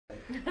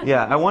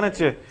Yeah, I wanted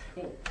to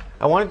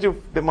do a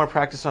bit more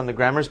practice on the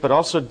grammars, but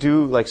also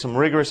do like some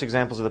rigorous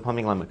examples of the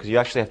pumping lemma, because you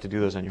actually have to do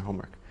those on your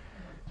homework.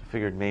 I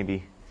figured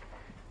maybe,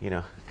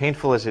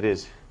 painful as it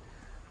is,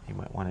 you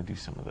might want to do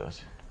some of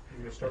those. You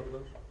going to start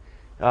with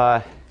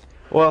those?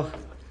 Well,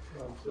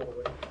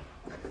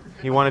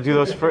 you want to do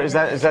those first?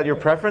 Is that your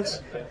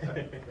preference?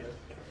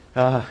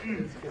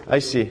 I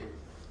see.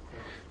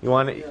 You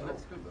want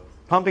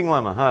pumping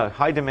lemma, huh?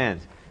 High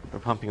demand for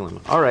pumping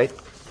lemma. All right.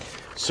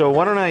 So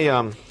why don't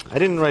I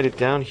didn't write it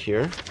down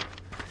here,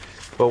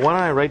 but why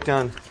don't I write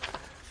down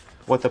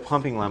what the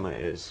pumping lemma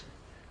is?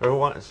 Or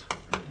why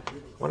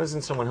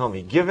doesn't someone help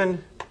me?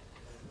 Given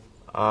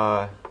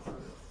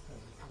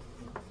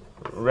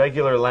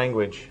regular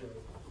language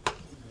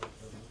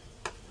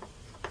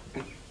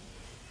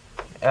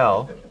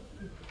L,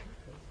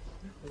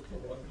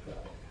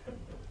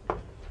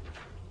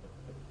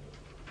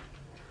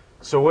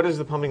 so what does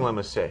the pumping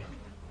lemma say?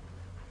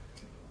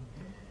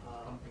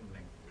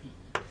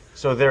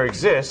 So there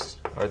exists,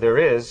 or there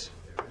is,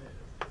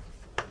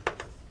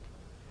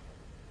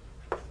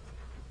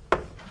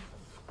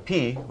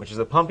 P, which is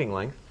the pumping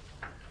length,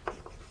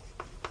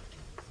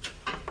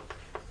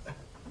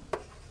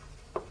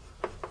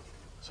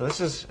 so this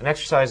is an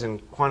exercise in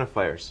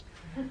quantifiers,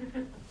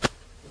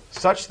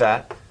 such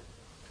that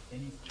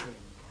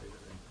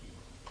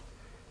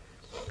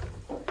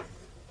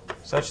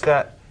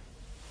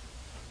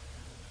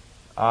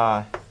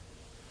I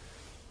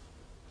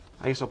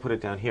guess I'll put it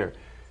down here.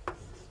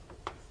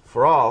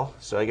 For all,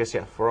 so I guess,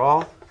 yeah, for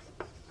all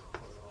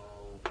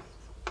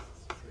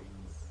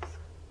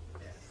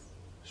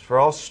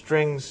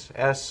strings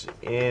S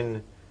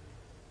in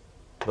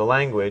the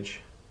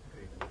language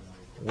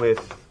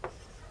with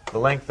the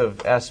length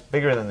of S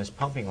bigger than this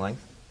pumping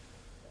length,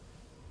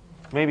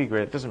 maybe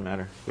greater, it doesn't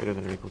matter, greater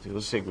than or equal to,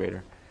 let's say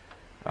greater.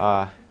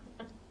 So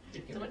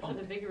much for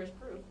the vigorous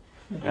proof.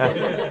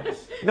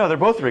 No, they're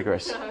both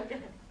rigorous. Oh, okay.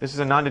 This is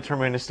a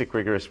non-deterministic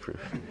rigorous proof.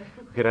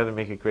 We could either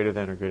make it greater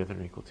than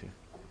or equal to.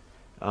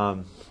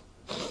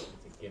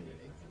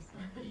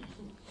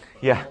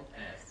 Yeah,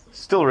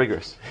 still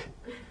rigorous.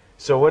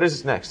 So what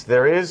is next?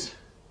 There is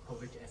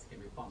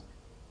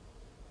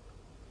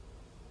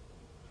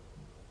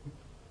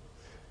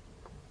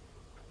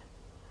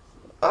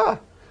I'm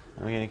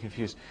getting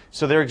confused.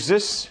 So there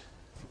exists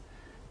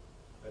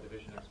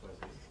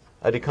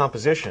a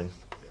decomposition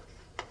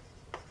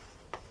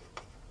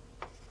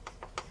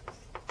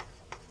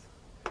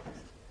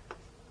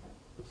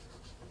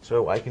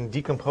so I can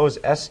decompose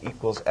S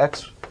equals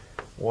X,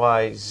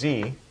 Y,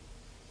 Z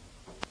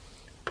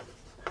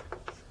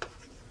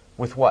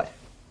with what?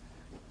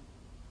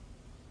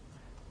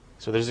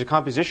 So there's a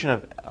composition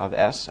of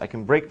S. I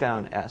can break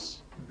down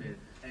S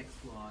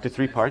to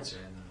three parts.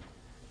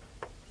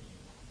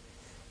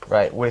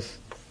 Right, with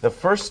the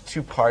first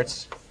two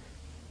parts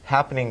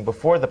happening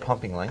before the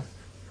pumping length.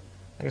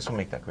 I guess we'll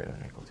make that greater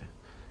than or equal to,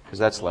 because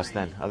that's less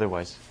than.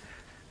 Otherwise,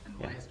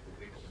 yeah.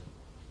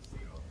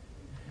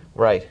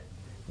 Right,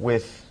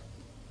 with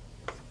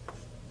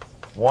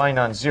y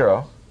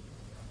non-zero.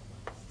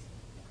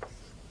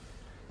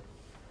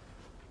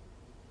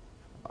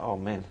 Oh,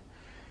 man.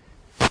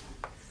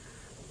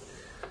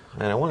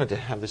 And I wanted to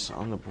have this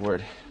on the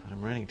board, but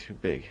I'm writing too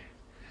big.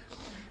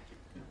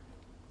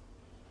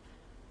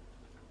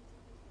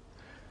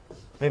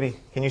 Maybe,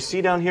 can you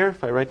see down here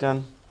if I write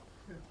down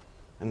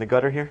in the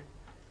gutter here?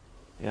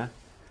 Yeah?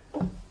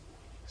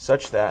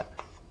 Such that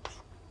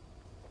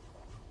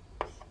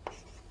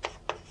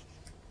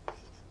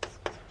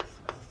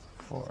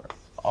for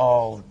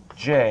all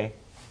j,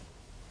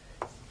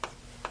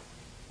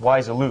 y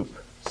is a loop.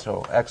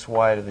 So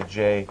xy to the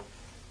j,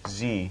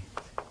 z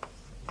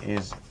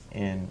is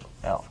in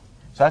L.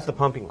 So that's the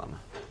pumping lemma.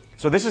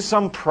 So this is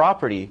some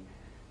property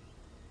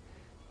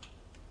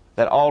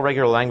that all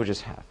regular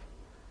languages have.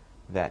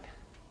 That,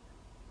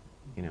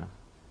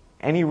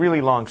 any really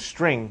long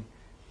string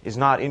is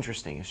not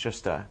interesting. It's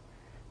just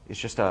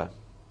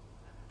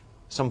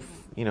some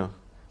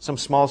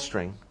small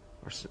string,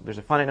 or there's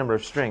a finite number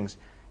of strings,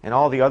 and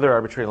all the other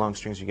arbitrary long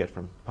strings you get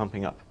from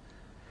pumping up.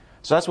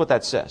 So that's what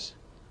that says.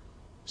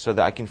 So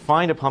that I can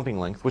find a pumping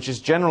length, which is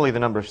generally the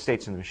number of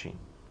states in the machine.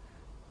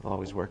 It'll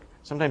always work.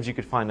 Sometimes you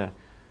could find a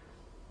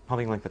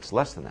pumping length that's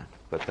less than that,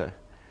 but the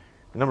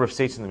number of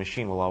states in the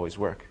machine will always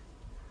work,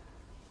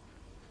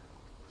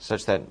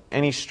 such that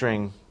any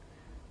string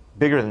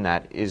bigger than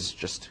that is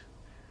just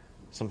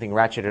something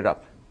ratcheted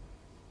up,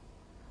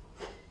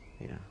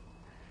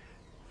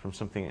 from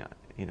something,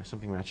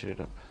 something ratcheted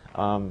up.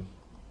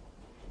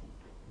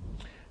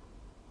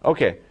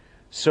 Okay,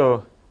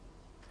 so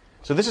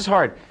this is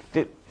hard.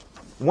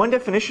 One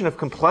definition of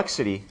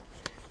complexity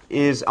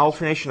is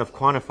alternation of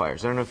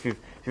quantifiers. I don't know if you've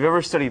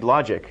ever studied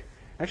logic.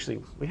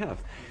 Actually, we have.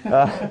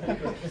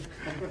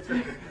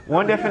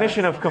 One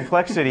definition of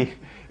complexity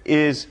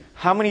is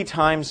how many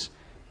times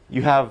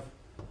you have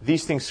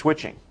these things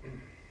switching.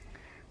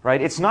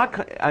 Right? It's not.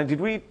 Did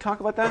we talk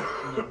about that?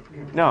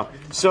 No.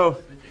 So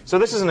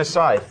this is an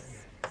aside,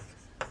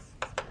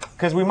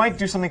 because we might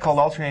do something called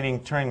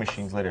alternating Turing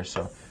machines later.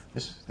 So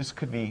this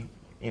could be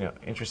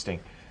interesting.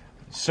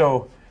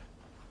 So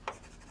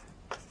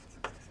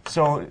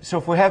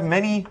if we have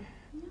many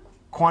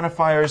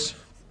quantifiers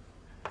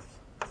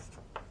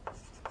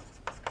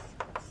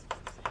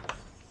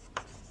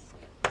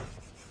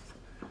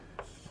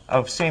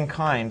of same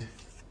kind,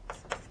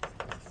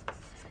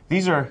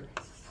 these are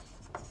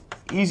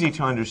easy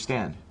to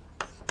understand.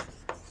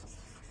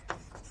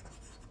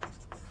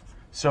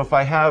 So if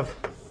I have,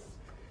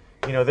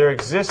 there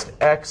exists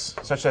x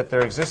such that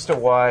there exists a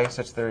y,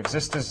 such that there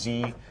exists a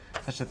z,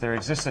 such that there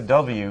exists a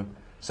w,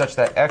 such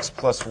that x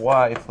plus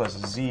y plus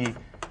z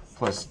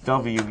plus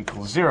w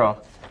equals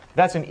 0,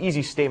 that's an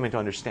easy statement to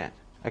understand.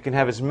 I can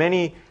have as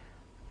many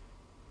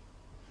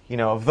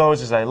of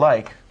those as I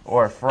like,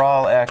 or for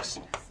all x,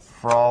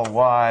 for all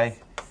y,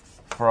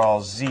 for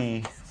all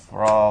z,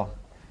 for all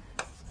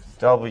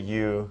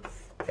w,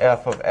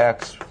 f of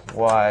x,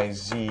 y,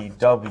 z,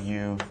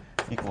 w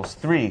equals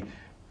 3.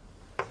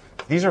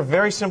 These are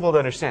very simple to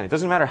understand. It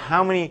doesn't matter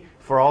how many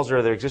for alls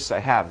there exists I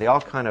have. They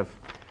all kind of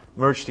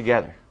merge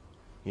together,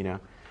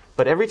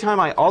 But every time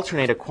I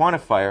alternate a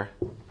quantifier,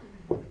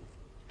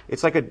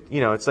 it's like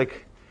it's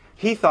like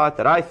he thought,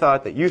 that I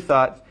thought, that you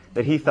thought,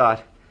 that he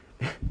thought.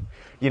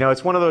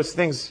 It's one of those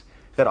things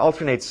that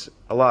alternates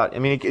a lot. I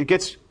mean, it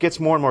gets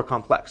more and more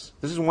complex.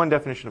 This is one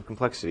definition of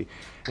complexity.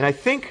 And I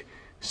think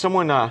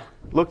someone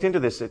looked into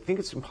this. I think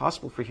it's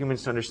impossible for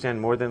humans to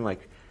understand more than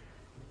like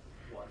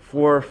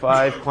 4 or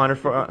 5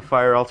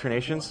 quantifier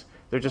alternations.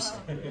 They're just,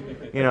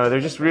 they're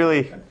just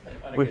really,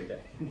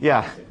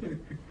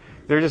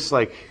 they're just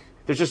like,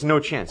 there's just no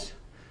chance,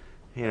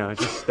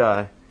 just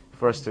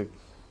for us to,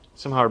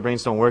 somehow our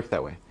brains don't work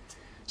that way.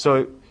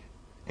 So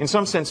in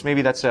some sense,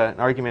 maybe that's an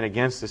argument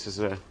against this as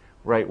a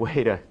right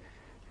way to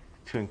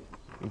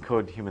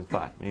encode human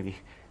thought. Maybe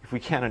if we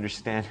can't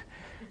understand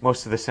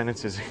most of the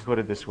sentences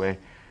encoded this way,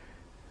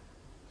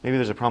 maybe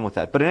there's a problem with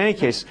that. But in any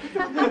case...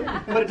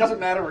 But it doesn't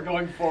matter. We're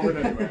going forward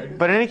anyway.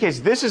 But in any case,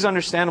 this is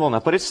understandable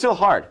enough. But it's still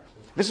hard.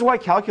 This is why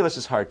calculus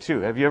is hard,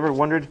 too. Have you ever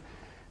wondered...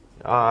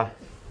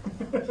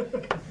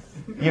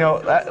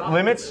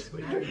 limits?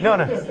 No.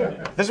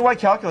 This is why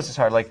calculus is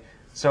hard.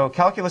 So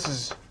calculus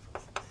is...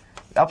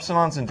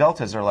 Epsilons and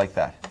deltas are like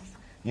that.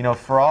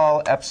 For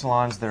all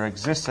epsilons, there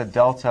exists a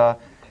delta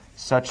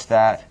such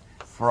that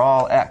for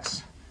all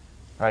x.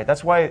 Right?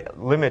 That's why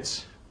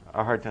limits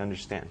are hard to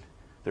understand.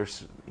 They're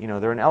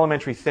an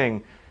elementary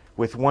thing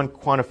with one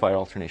quantifier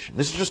alternation.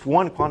 This is just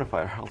one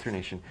quantifier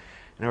alternation.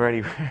 And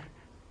already,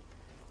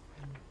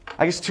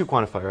 I guess 2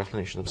 quantifier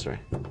alternations, I'm sorry.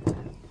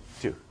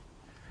 2.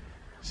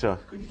 So,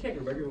 Could you take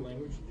a regular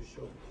language and just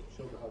show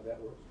how that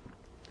works?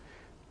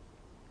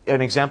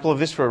 An example of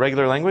this for a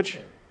regular language?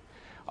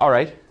 All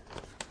right.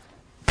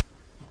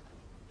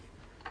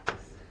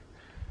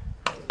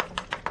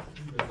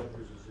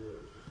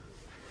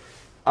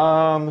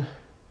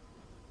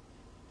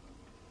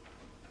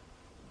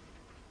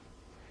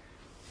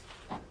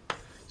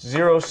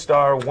 Zero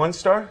star, 1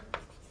 star.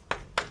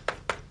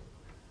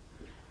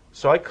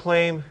 So I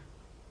claim,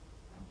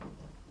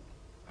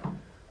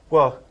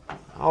 well,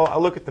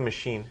 I'll look at the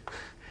machine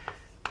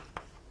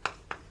to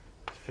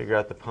figure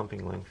out the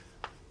pumping length.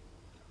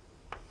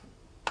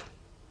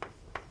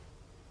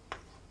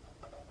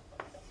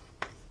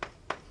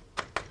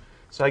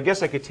 So I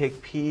guess I could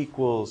take P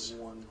equals...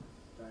 One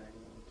diagonal,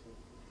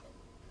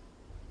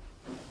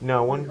 2.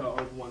 No, one...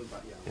 One,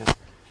 yeah. Yeah.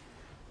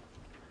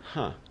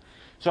 Huh.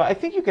 So I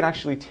think you can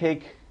actually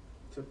take...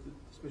 So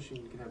this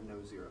machine can have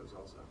no zeros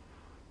also.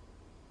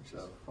 Which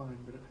is fine,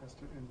 but it has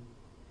to end...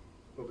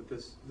 Well, but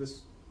this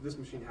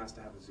machine has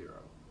to have a 0.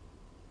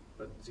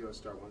 But 0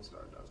 star, 1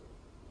 star doesn't.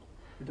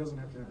 It doesn't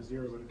have to have a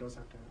 0, but it does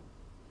have to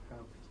have...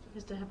 It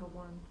has to have a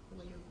 1, the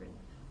way you've written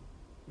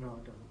it. No,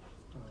 it doesn't.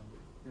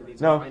 It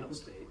needs No. a final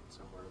state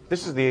somewhere.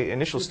 This is the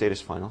initial state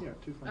is final. Yeah,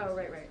 2 finals. Oh,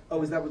 right.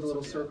 Oh, is that with the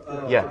little circle?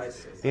 Oh, Yeah. I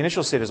see. The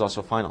initial state is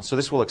also final. So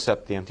this will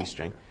accept the empty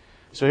string.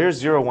 So here's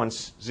 0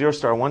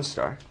 star, 1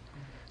 star.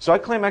 So I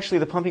claim actually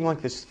the pumping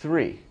length is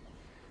 3.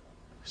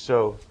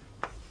 So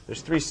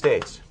there's 3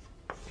 states.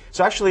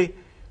 So actually,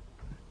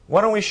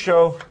 why don't we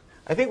show...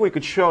 I think we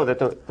could show that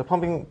the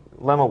pumping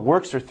lemma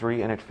works for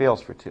 3 and it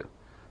fails for 2.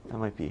 That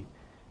might be...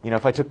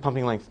 if I took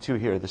pumping length 2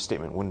 here, this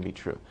statement wouldn't be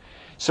true.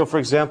 So for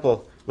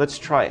example, let's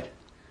try it.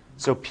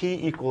 So P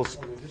equals...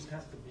 Oh, there just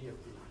has to be a P.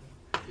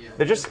 Yeah.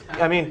 They're just...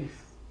 I mean...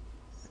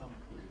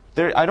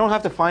 I don't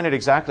have to find it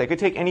exactly. I could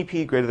take any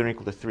P greater than or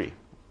equal to 3.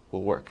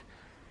 Will work.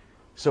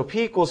 So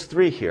P equals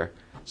 3 here.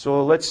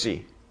 So let's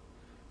see.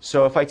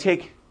 So if I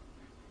take...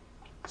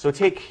 So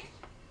take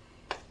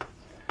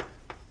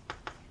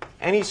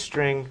any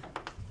string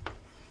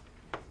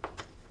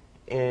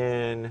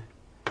in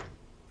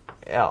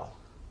L.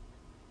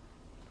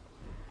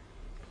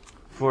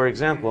 For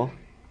example...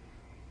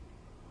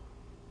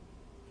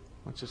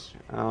 Let's just...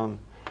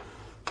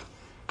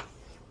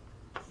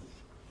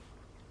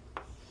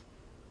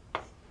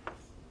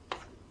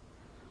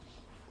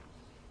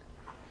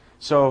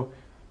 So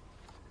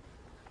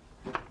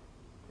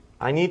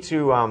I need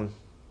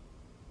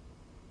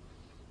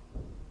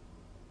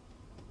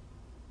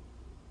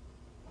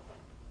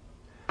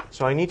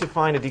to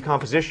find a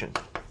decomposition.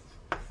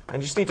 I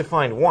just need to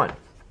find 1.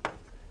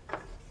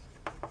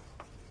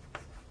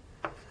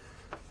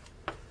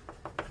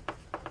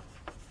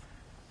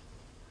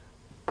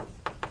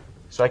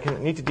 So I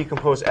need to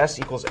decompose S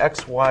equals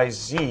x, y,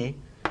 z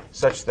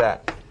such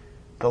that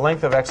the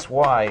length of x,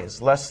 y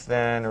is less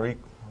than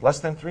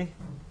 3?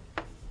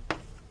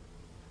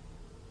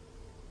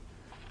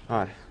 All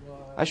right.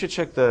 I should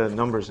check the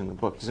numbers in the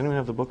book. Does anyone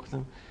have the book with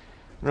them?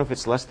 I don't know if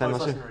it's less than.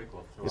 Less than or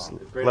equal. It's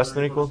less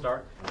than or equal?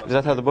 Start. Is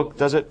that how the book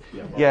does it?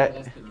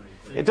 Yeah.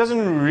 It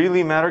doesn't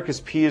really matter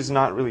because p is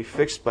not really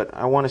fixed, but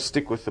I want to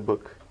stick with the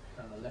book.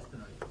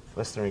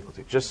 Less than or equal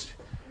to. Just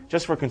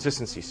for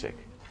consistency's sake.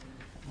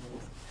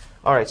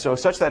 All right, so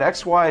such that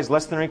xy is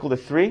less than or equal to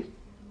 3.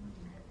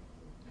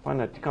 Find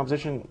that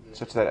decomposition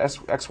such that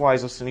xy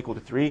is less than or equal to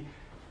 3,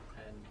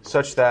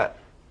 such that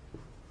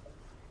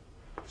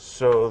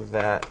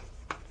xy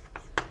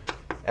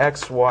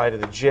to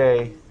the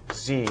j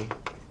z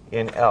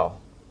in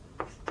L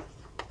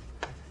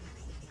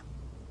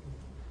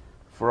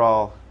for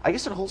all. I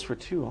guess it holds for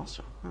 2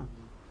 also.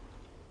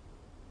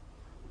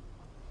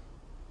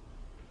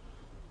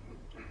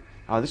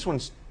 Huh. This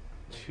one's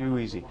too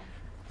easy.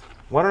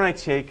 Why don't I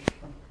take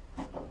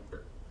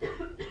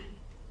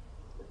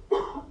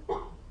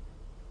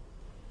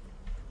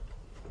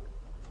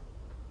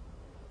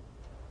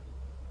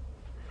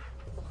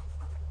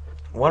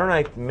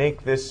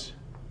make this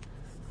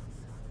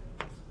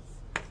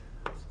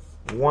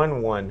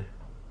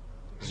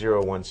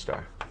 1101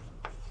 star.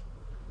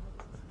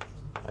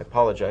 I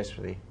apologize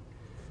for the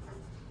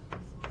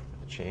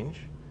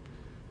change.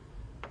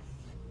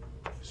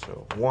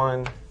 So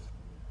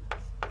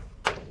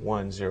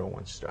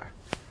 1101 star.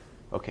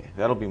 Okay,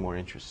 that'll be more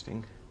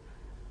interesting.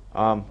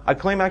 I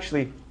claim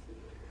actually.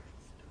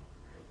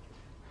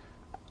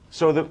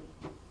 So the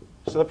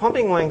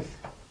pumping length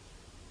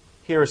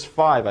here is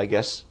 5, I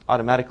guess,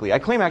 automatically. I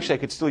claim actually I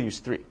could still use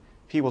 3.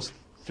 3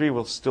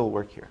 will still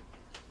work here.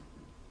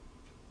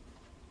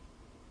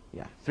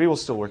 Yeah, 3 will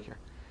still work here.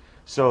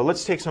 So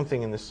let's take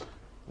something in this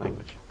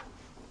language.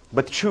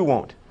 But 2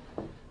 won't.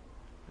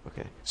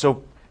 Okay.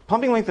 So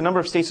pumping length, the number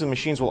of states of the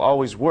machines will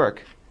always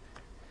work,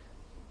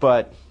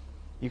 but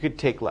you could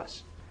take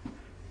less.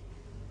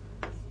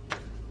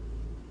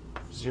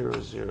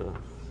 0, 0.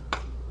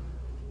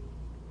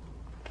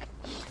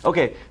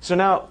 Okay, so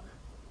now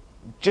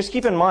just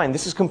keep in mind,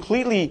 this is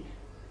completely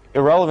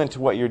irrelevant to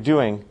what you're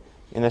doing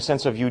in the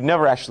sense of you'd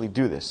never actually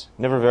do this.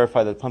 Never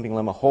verify that the pumping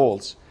lemma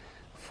holds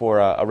for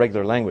a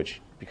regular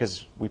language,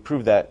 because we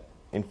proved that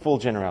in full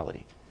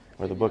generality,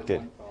 or the book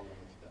did.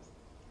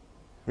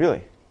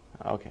 Really?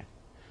 Okay.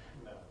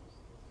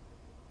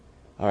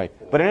 All right.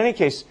 But in any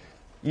case,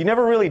 you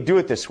never really do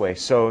it this way.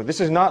 So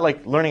this is not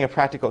like learning a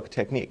practical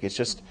technique. It's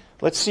just,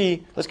 let's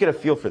get a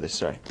feel for this,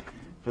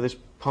 for this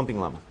pumping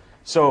lemma.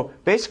 So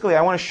basically,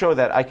 I want to show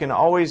that I can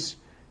always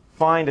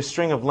find a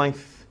string of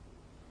length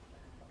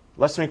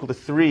less than or equal to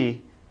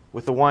 3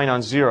 with the y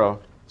non-0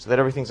 so that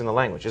everything's in the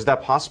language. Is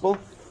that possible?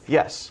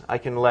 Yes. I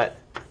can let.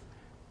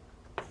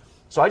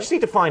 So I just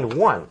need to find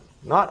 1.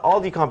 Not all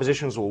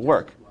decompositions will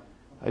work.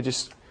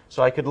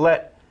 So I could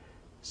let,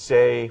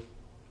 say,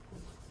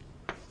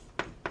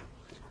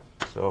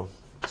 so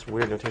it's a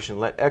weird notation.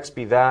 Let x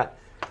be that,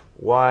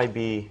 y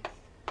be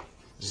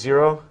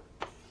 0,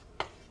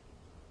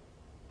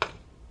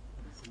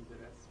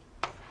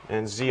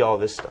 and z all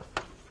this stuff.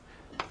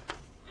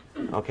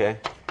 Okay.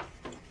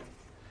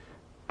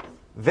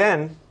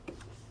 Then,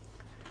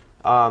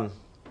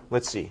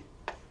 let's see.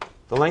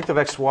 The length of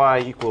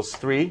xy equals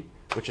 3,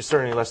 which is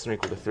certainly less than or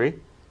equal to 3.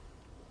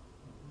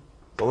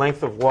 The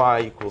length of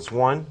y equals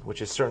 1,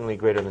 which is certainly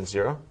greater than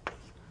 0.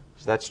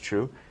 So that's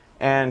true.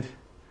 And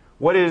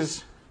what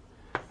is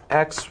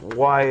x,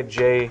 y,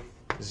 j,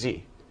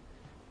 z?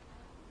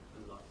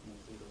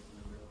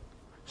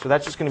 So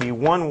that's just going to be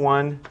 1,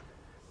 1,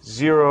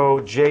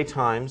 0, j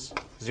times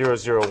 0,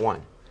 0,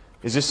 1.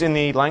 Is this in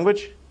the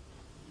language?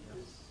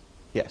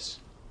 Yes.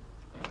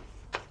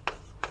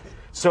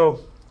 So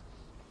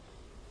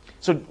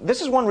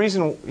this is one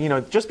reason,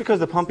 just because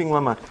the pumping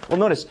lemma, well,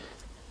 notice,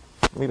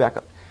 let me back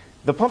up.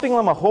 The pumping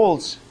lemma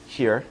holds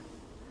here,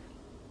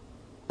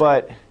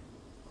 but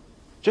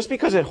just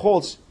because it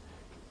holds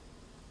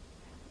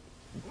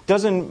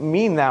doesn't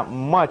mean that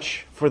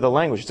much for the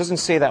language. It doesn't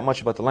say that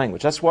much about the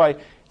language. That's why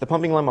the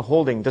pumping lemma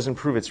holding doesn't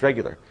prove it's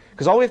regular.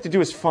 Because all we have to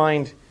do is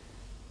find,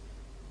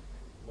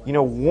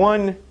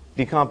 one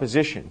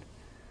decomposition,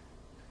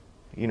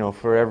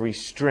 for every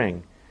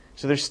string.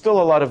 So there's still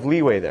a lot of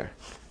leeway there.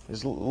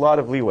 There's a lot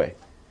of leeway.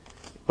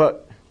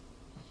 But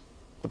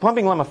the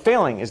pumping lemma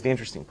failing is the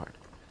interesting part.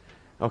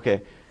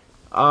 Okay.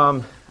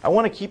 I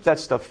want to keep that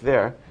stuff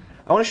there.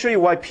 I want to show you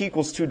why p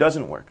equals 2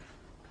 doesn't work.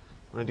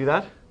 Want to do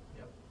that?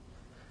 Yep.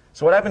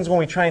 So what happens when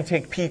we try and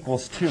take p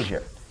equals 2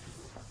 here?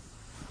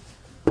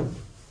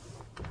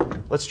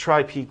 Let's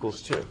try p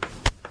equals 2.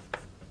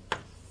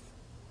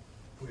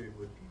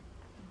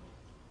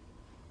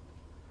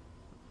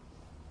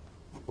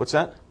 What's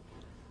that?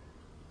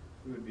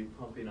 We would be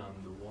pumping on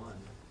the 1.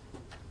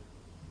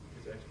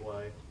 It's x,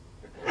 y.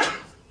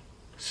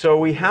 So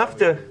we have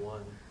to.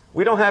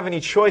 we don't have any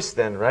choice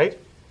then, right?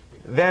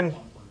 Then,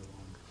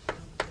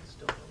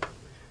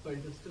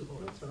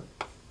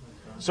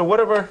 so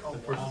whatever.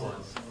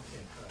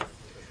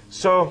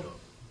 So,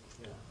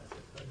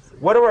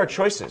 what are our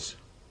choices?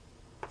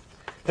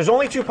 There's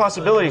only two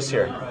possibilities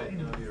here.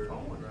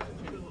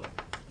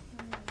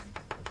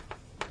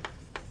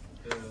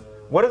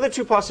 What are the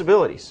two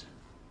possibilities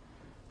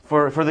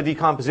for the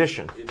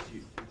decomposition?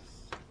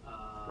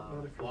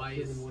 Y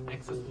is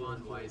x is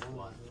 1, y is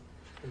 1.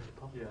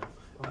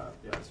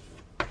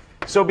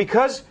 So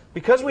because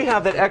we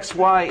have that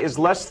xy is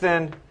less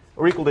than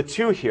or equal to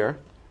 2 here,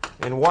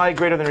 and y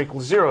greater than or equal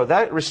to 0,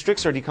 that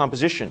restricts our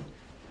decomposition,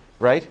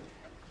 right?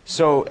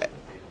 So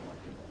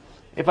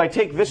if I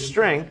take this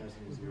string,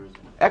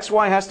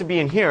 xy has to be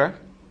in here,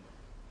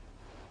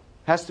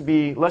 has to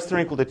be less than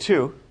or equal to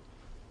 2,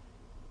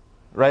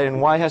 right?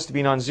 And y has to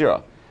be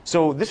non-zero.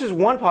 So this is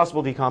one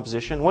possible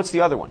decomposition. What's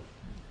the other one?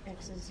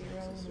 X is 0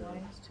 and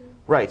y is 2.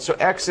 Right, so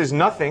x is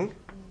nothing.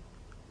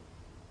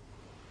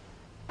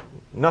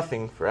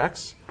 Nothing for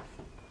x.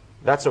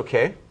 That's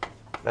okay.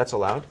 That's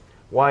allowed.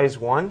 Y is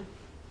 1.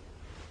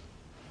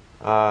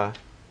 Well,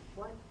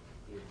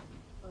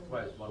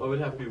 it would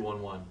have to be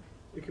 1, 1.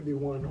 It could be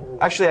 1 or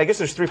Actually, I guess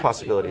there's three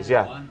possibilities,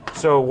 yeah.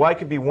 So y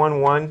could be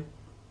 1, 1,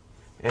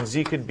 and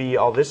z could be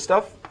all this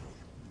stuff.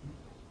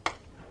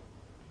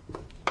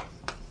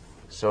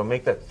 So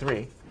make that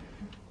 3.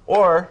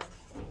 Or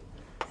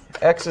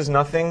x is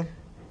nothing,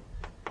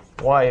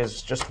 y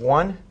is just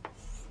 1,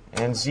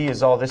 and z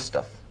is all this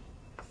stuff.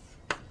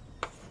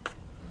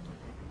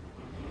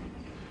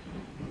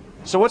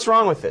 So what's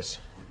wrong with this?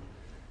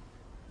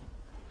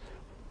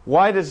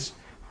 Why does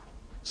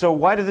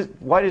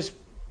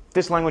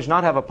this language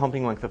not have a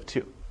pumping length of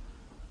 2?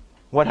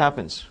 What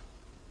happens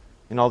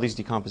in all these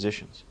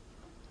decompositions?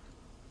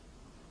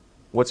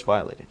 What's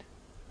violated?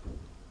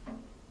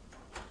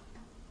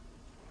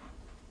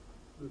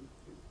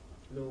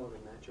 No longer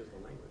matches the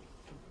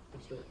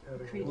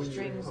language. Create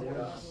strings that are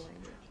not the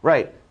language.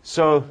 Right.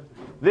 So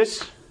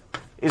this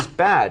is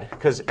bad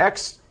because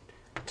x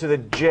to the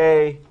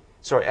j,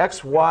 sorry,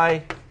 x,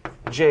 y,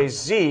 j,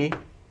 z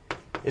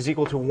is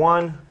equal to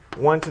 1,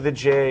 1 to the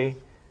j,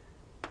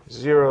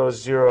 0,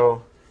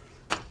 0,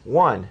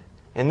 1.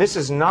 And this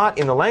is not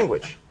in the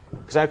language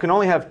because I can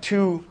only have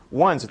 2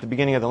 1s at the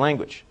beginning of the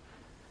language.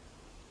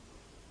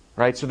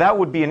 Right? So that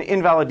would be an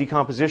invalid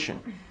decomposition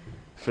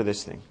for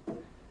this thing.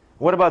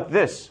 What about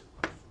this?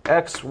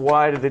 X,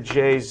 y to the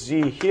j,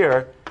 z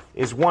here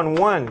is 1,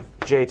 1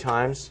 j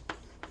times.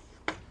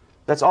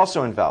 That's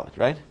also invalid,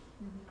 right?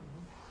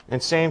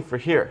 And same for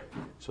here.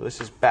 So this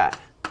is bad.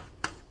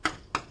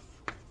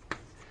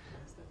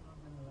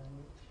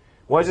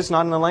 Why is this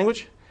not in the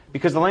language?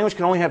 Because the language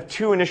can only have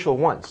 2 initial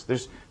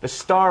 1s. The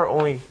star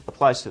only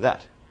applies to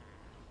that.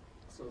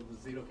 So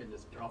the 0 can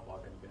just drop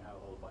out and you can have a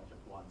whole bunch of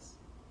 1s.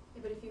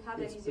 Yeah, but if you have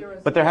any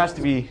zeros, But there has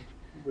to be,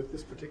 with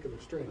this particular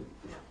string.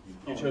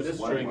 You choose this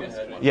string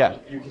ahead. yeah.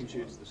 You can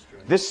choose the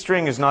string. This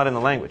string is not in the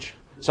language.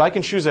 So I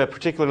can choose a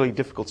particularly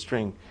difficult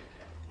string.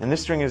 And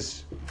this string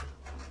is,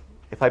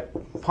 if I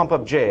pump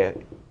up j,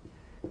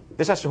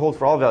 this has to hold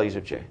for all values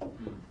of j.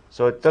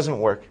 So it doesn't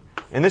work.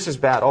 And this is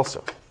bad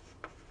also,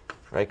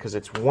 right? Because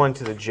it's 1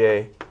 to the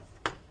j,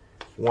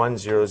 1,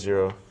 0,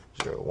 0,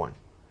 0, 1.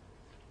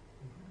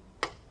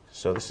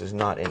 So this is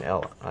not in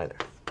L either.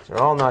 So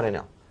they're all not in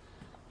L.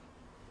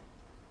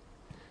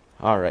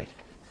 All right.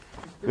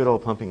 Good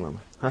old pumping lemma.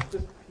 Huh?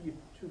 If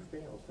P2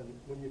 fails, then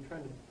when you're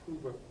trying to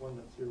prove one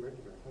that's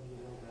irregular, how do you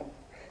know that?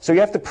 So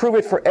you have to prove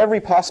it for every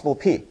possible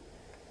P.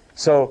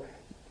 So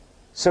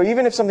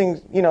even if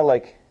something,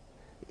 like,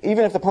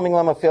 even if the pumping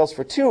lemma fails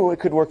for 2, it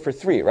could work for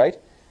 3, right?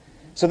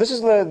 So this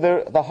is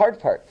the hard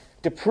part.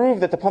 To prove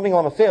that the pumping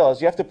lemma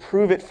fails, you have to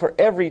prove it for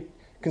every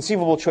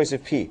conceivable choice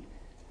of P.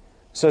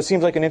 So it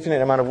seems like an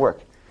infinite amount of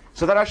work.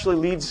 So that actually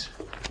leads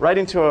right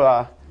into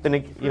our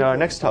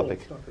next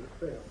topic. It's not going to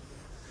fail.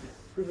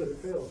 To prove that it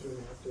fails, you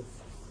have to...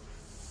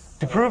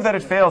 To prove that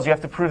it fails, you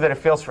have to prove that it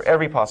fails for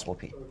every possible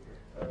P.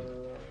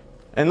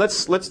 And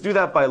let's do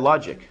that by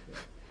logic.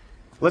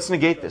 Let's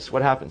negate this.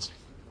 What happens?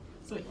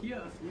 So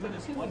here, even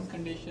if one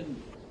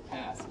condition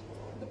passed,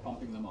 the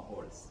pumping lemma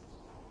holds.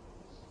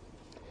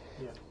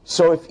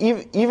 So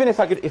even if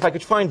I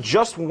could find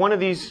just one of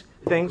these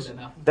things,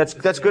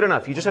 that's good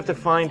enough. You just have to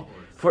find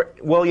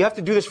you have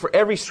to do this for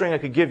every string I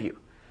could give you.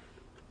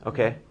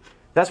 Okay?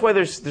 That's why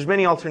there's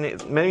many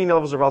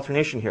levels of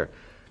alternation here.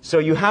 So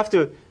you have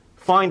to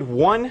find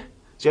one.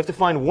 So you have to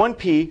find one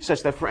P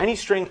such that for any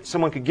string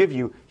someone could give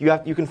you,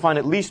 you can find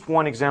at least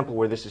one example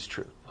where this is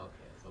true. Okay.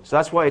 So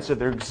that's why it said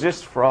there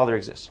exists for all there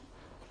exists.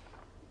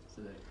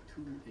 So that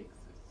 2 exists.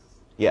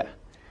 Yeah.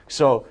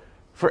 So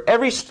for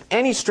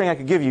any string I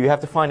could give you, you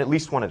have to find at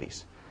least one of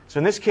these. So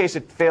in this case,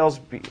 it fails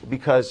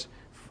because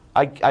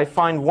I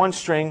find one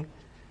string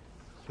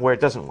where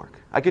it doesn't work.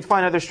 I could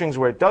find other strings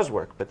where it does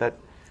work, but that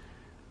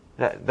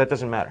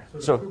doesn't matter.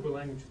 So to prove a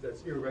language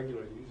that's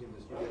irregular using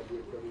this, you got to do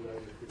it for every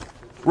language.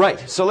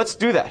 Right. So let's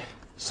do that.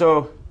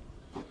 So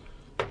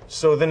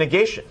the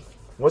negation.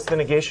 What's the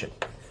negation?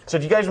 So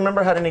do you guys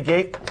remember how to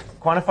negate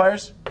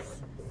quantifiers?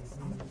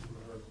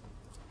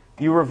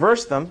 you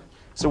reverse them.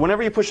 So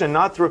whenever you push a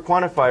not through a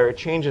quantifier, it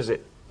changes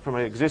it from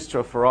an exists to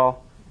a for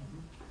all.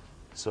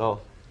 So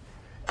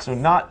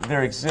not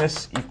there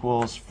exists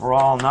equals for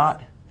all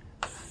not,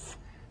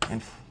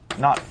 and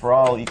not for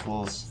all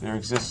equals there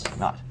exists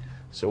not.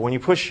 So when you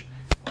push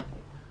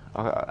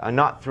a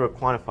not through a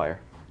quantifier,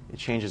 it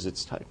changes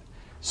its type.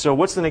 So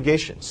what's the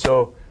negation?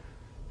 So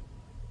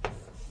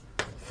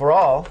for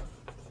all,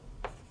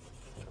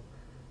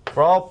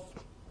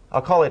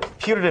 I'll call it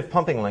putative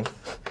pumping length.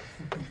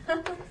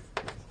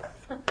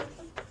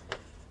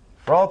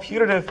 For all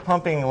putative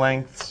pumping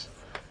lengths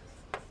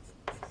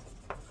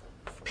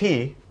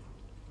P,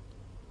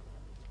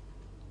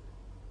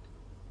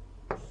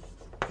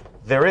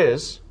 there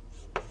is,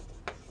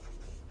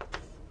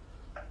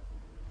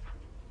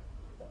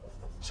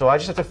 so I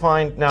just have to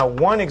find now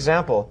one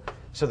example.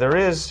 So there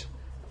is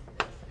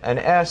an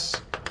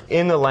S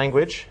in the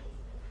language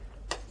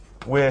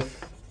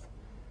with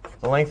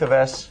the length of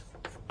S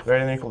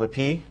greater than or equal to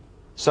P,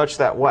 such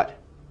that what?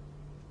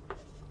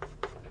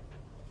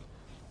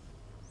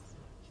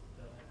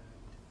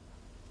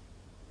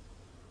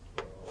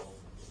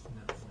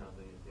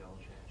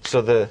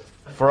 So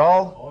for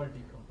all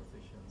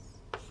decompositions.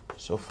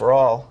 So for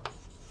all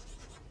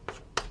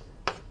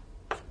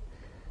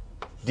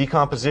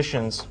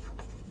decompositions.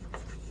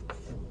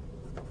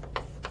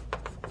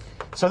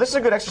 So this is a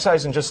good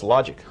exercise in just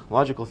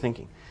logical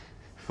thinking.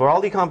 For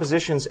all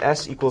decompositions,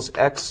 S equals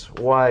X,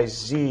 Y,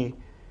 Z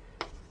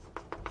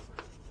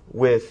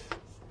with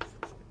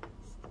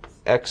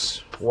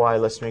X, Y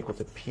less than or equal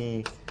to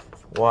P,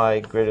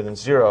 Y greater than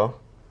 0.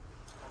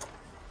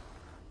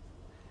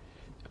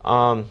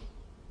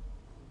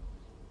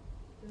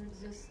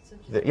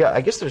 Yeah,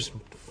 I guess there's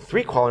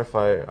 3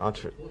 qualifier.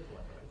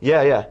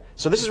 Yeah.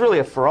 So this is really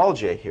a for all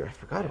J here. I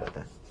forgot about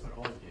that.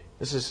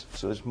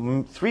 So there's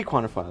 3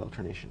 quantifier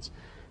alternations.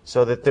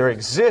 So that there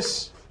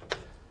exists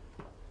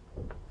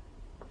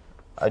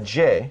a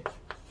J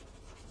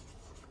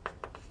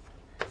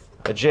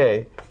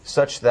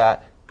such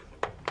that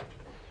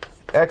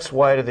X,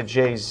 Y to the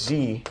J,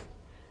 Z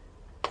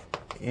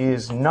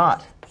is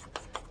not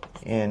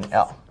in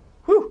L.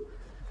 Whew.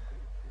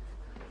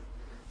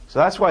 So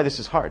that's why this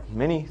is hard.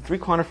 3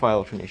 quantifier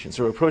alternations.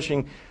 So we're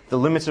approaching the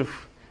limits of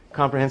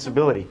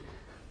comprehensibility.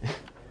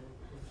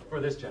 For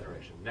this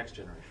generation. Next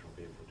generation will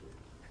be able to do it.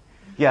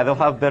 Yeah, they'll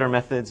have better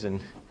methods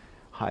and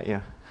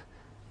higher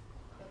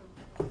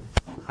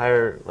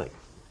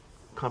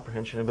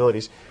comprehension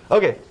abilities.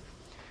 Okay.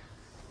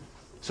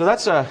 So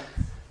that's a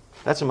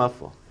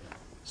mouthful.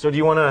 So do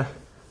you want to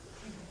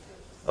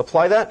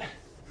apply that?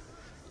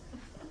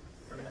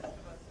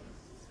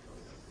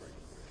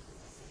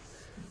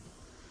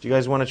 Do you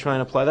guys want to try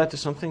and apply that to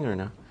something or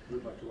no?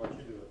 We'd like to watch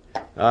you do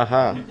it.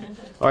 Aha.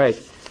 All right.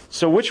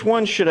 So which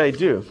one should I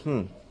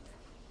do?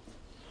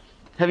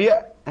 Have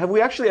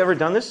we actually ever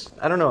done this?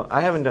 I don't know.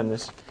 I haven't done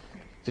this.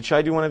 Did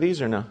Shai do one of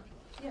these or no?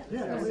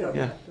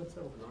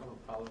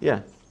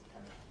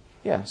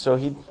 Yeah.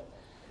 So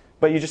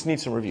but you just need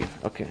some review.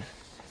 Okay.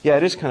 Yeah,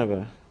 it is kind of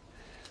a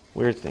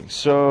weird thing.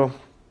 So.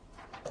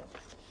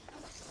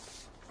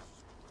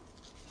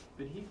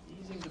 But he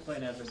seems to play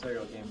an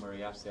adversarial game where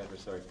he asks the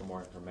adversary for more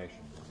information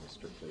than is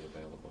strictly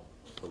available.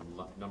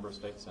 The number of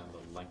states and the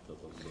length of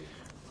the loop.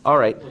 All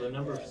right. Well, the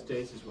number of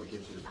states is what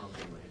gives you the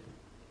pumping rate.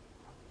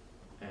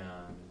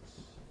 And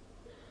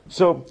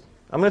So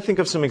I'm going to think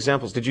of some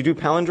examples. Did you do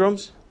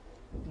palindromes?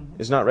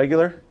 Is not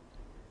regular?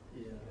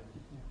 Yeah.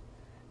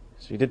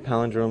 So you did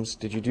palindromes.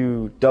 Did you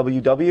do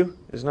WW?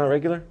 Is not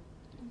regular?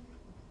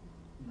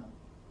 No.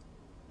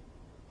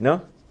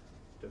 No?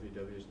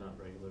 WW is not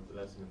regular, but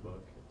that's in the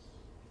book.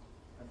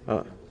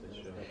 Oh.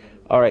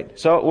 All right.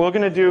 So we're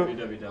going to do.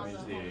 WW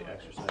is the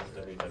exercise.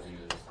 WW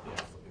is the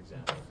actual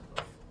example.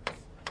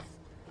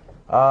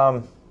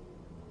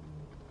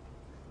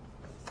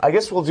 I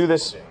guess we'll do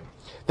this.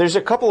 There's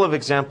a couple of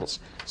examples.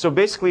 So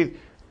basically,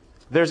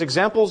 there's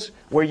examples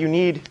where you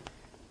need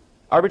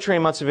arbitrary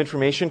amounts of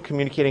information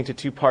communicating to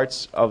 2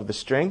 parts of the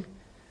string.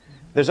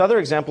 There's other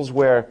examples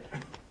where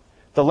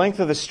the length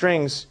of the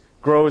strings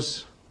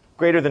grows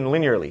greater than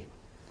linearly.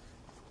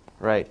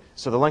 Right?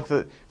 So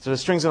the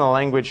strings in the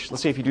language,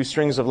 let's say if you do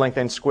strings of length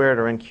n squared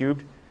or n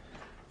cubed,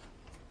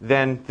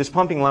 then this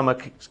pumping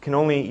lemma can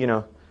only,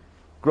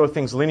 grow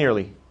things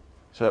linearly.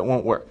 So that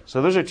won't work.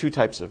 So those are 2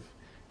 types of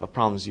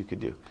problems you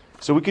could do.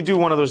 So we could do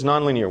one of those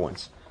nonlinear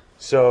ones.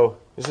 So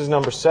this is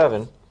number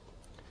 7.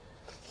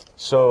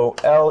 So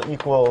L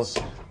equals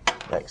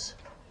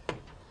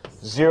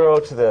 0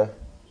 to the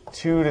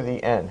 2 to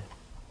the n.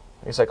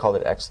 I guess I called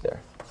it x there.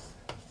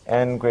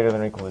 N greater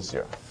than or equal to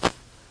 0.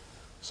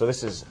 So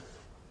this is,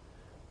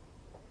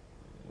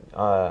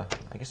 I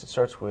guess it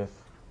starts with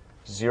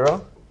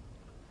 0,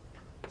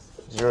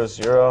 0,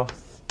 0,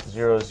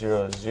 0,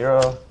 0,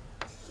 0.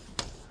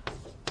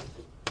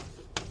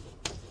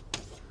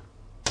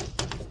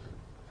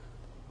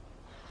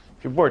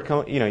 If you're bored,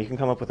 you can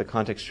come up with a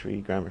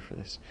context-free grammar for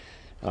this.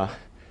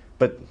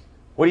 But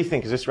what do you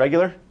think? Is this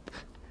regular?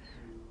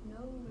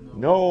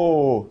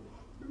 No.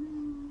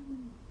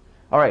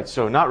 All right,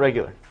 so not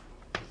regular.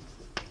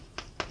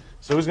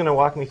 So who's going to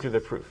walk me through the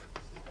proof?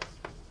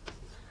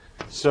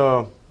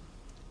 So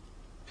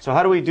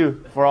how do we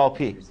do for all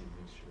p?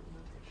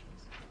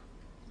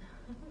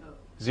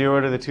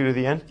 0 to the 2 to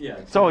the n? Yeah.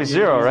 It's always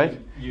 0, right?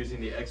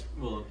 Using the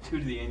 2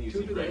 to the n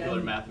using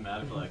regular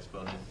mathematical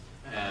exponent,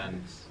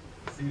 and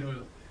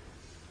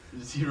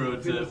 0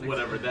 to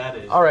whatever that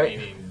is. All right.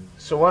 Meaning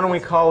So why don't we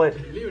call it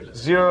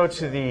 0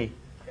 to the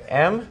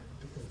m?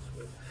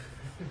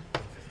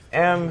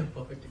 M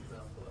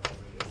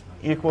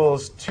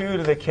equals 2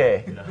 to the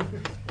k.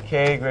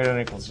 K greater than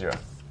or equals 0.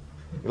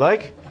 You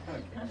like?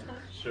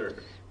 sure.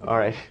 All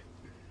right.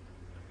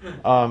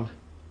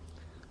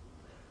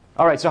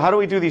 All right, so how do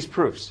we do these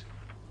proofs?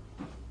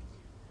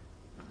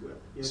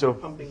 So-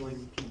 pumping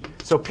length P.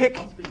 So pick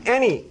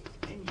any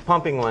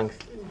pumping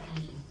length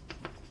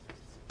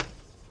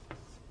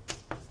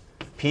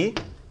P,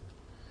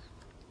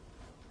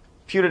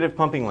 putative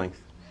pumping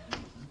length.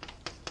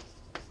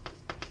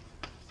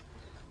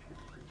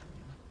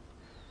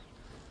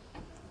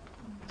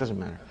 Doesn't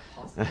matter.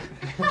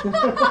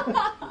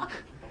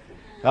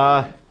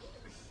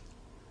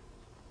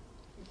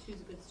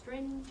 Choose a good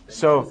string.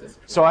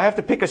 So I have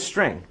to pick a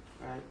string.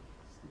 Right.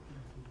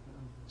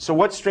 So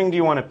what string do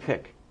you want to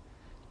pick?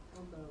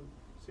 How about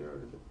 0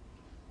 to the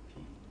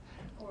P?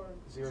 Or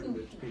 0 to the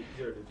P.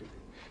 0 to the P.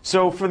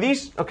 So for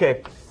these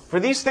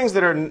things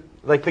that are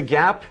like the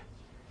gap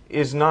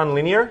is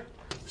nonlinear,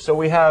 so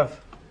we have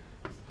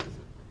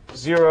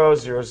 0,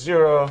 0,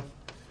 0,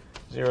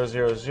 0,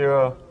 0,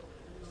 0.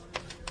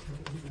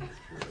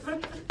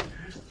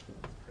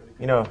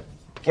 You know,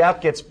 gap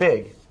gets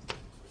big.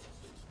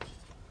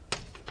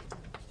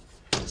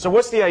 So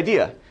what's the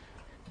idea?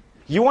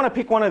 You want to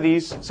pick one of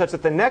these such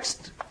that the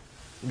next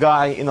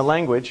guy in the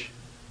language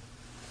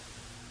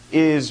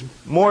is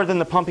more than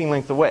the pumping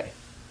length away.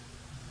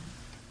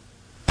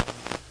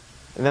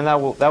 And then that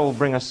will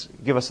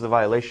give us the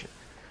violation.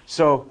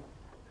 So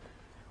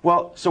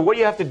what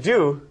you have to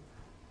do,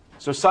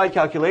 so side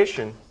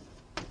calculation,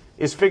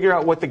 is figure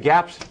out what the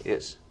gap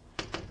is.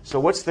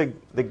 So what's the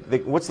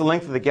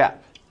length of the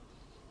gap?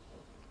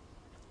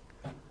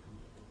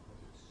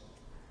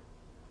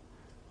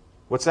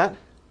 What's that?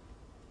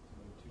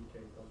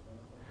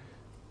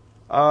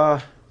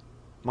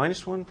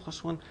 Minus 1,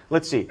 plus 1.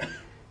 Let's see.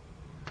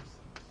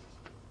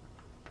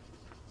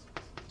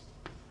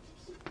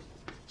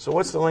 So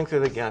what's the length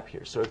of the gap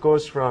here? So it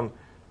goes from,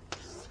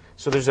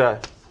 so there's a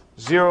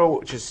 0,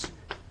 which is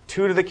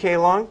 2 to the k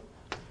long,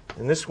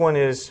 and this one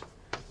is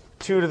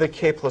 2 to the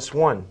k plus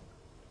 1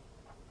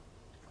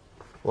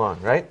 long,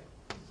 right?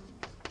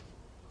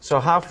 So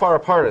how far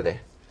apart are they?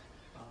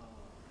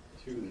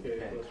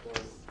 2k plus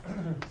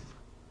 1.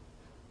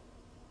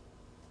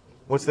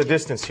 What's the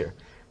distance here?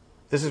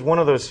 This is one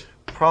of those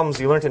problems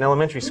you learned in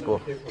elementary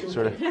school,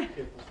 sort of.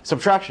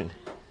 Subtraction.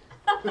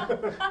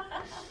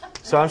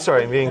 So I'm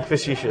sorry, I'm being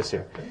facetious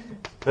here.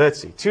 Let's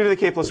see. 2 to the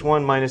k plus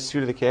 1 minus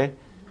 2 to the k.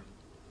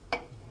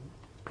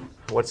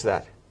 What's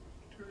that?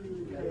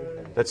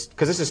 That's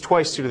because this is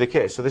twice 2 to the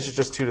k, so this is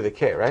just 2 to the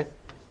k, right?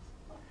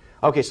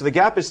 Okay, so the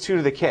gap is 2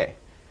 to the k.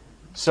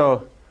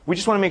 So we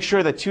just want to make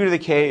sure that 2 to the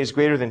k is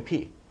greater than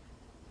p,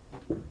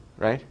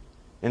 right?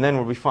 And then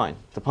we'll be fine.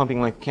 The pumping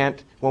length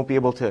won't be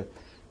able to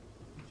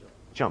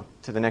jump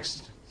to the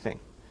next thing.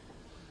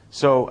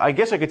 So I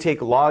guess I could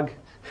take log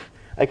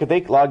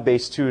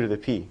base 2 to the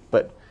p,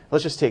 but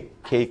let's just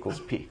take k equals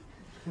p.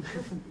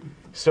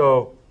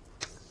 So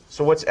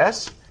what's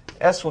s?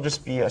 S will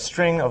just be a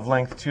string of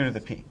length 2 to the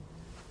p.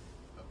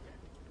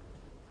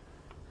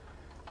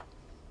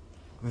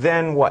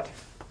 Then what?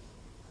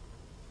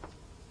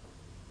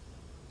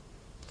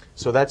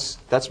 So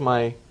that's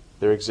my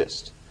there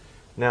exists.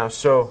 Now,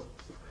 so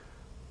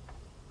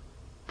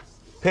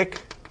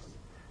pick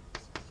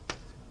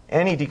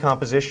any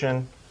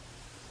decomposition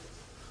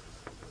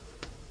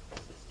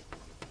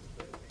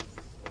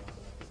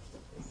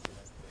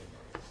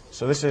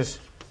so this is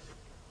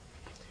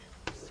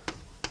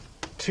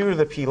 2 to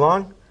the p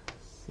long.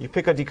 You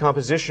pick a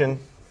decomposition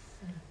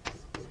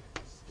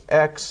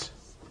x,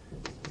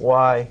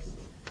 y,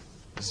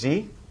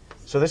 z.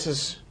 So this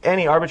is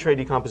any arbitrary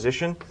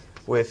decomposition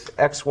with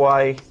x,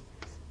 y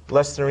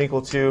less than or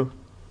equal to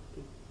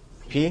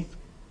p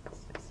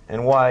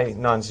and y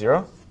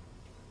non-zero.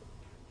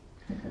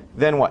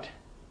 Then what?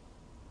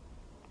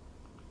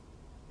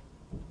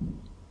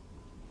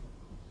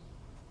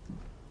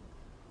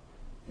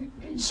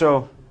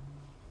 So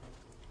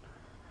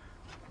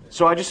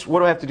what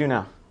do I have to do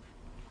now?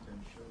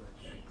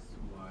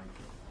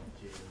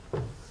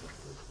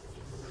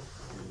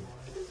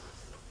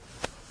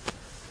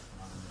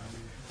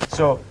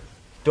 So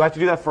do I have to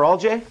do that for all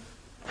j?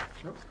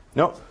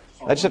 No.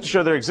 I just have to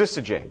show there exists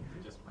a j.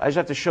 I just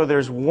have to show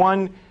there's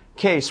one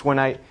case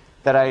when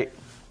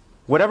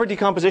whatever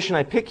decomposition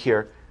I pick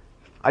here,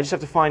 I just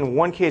have to find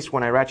one case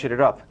when I ratchet it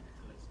up,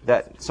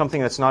 that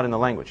something that's not in the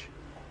language.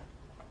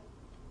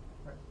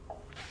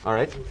 All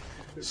right.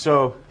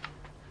 So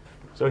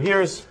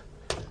here's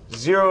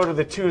 0 to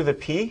the 2 to the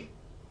p.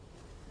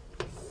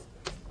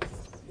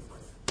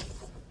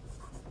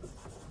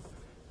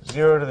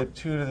 0 to the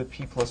 2 to the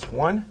p plus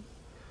 1.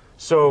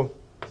 So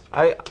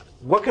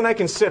what can I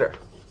consider?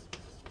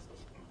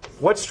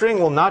 What string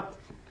will not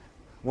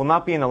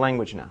be in the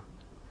language now?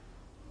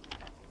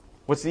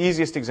 What's the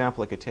easiest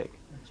example I could take?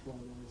 X, Y, Y,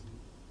 Z.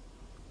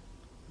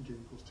 J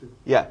equals 2.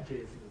 Yeah.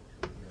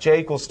 J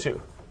equals 2.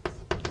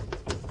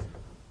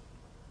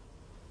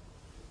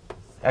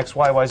 X,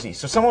 Y, Y, Z.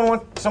 So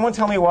someone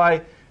tell me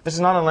why this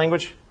is not a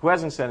language. Who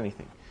hasn't said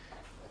anything?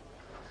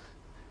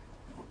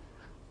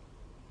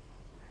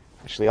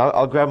 Actually,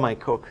 I'll grab my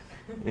Coke,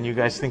 and you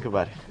guys think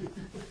about it.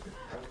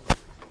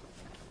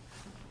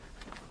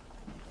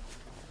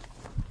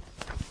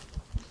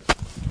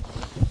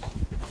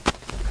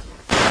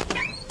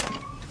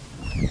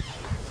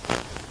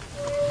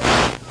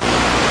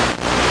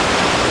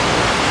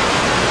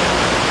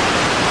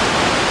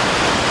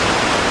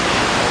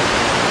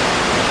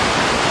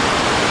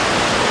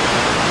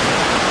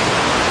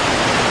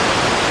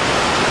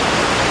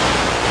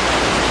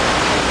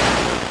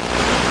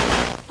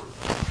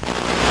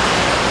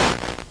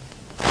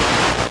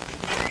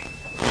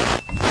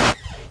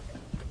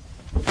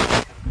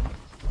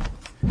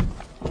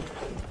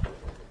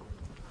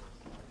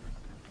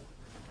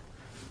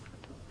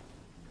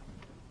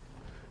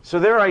 So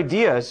there are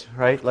ideas,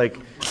 right? Like,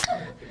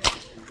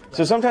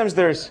 so sometimes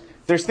there's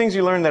things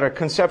you learn that are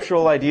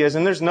conceptual ideas,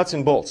 and there's nuts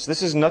and bolts.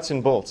 This is nuts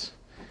and bolts,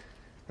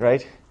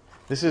 right?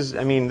 This is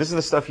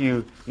the stuff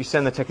you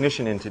send the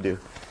technician in to do.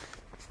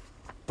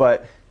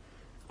 But,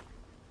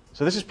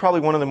 so this is probably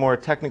one of the more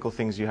technical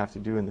things you have to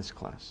do in this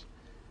class.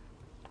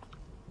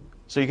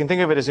 So you can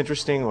think of it as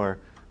interesting or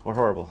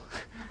horrible.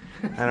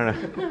 I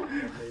don't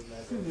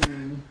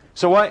know.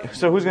 So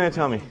who's going to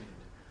tell me?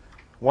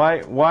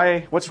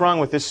 What's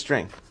wrong with this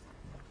string?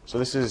 So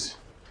this is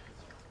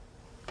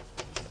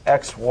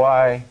x,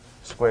 y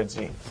squared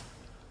z.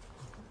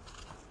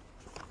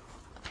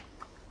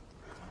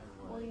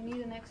 Well, you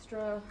need an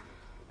extra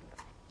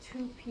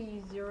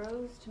 2p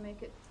zeros to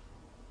make it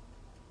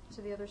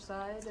to the other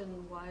side,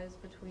 and y is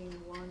between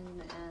 1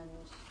 and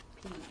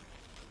p.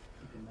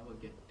 You can never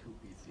get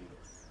 2p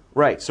zeros.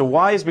 Right. So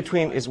y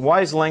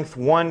is length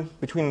 1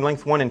 between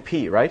length 1 and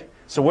p, right?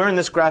 So where in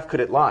this graph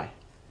could it lie?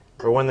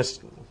 Or when this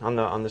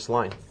on this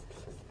line?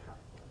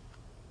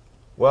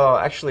 Well,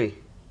 actually,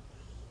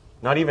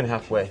 not even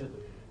halfway.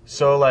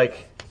 So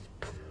like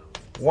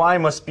y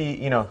must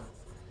be,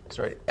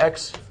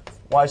 x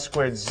y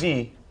squared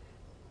z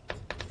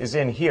is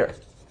in here.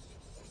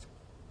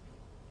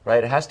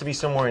 Right? It has to be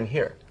somewhere in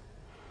here.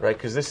 Right?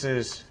 Because this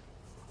is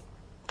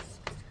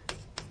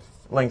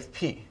length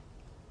p.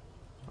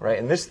 Right?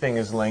 And this thing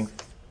is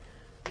length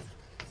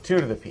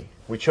 2 to the p.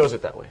 We chose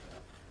it that way.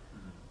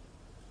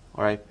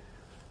 All right?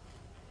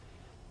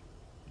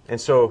 And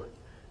so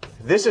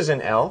this is an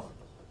L.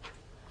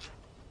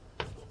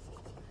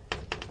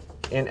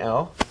 In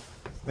L.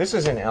 This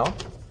is in L.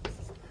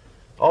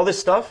 All this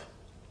stuff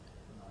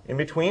in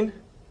between,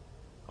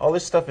 all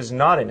this stuff is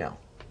not in L.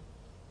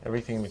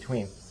 Everything in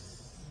between.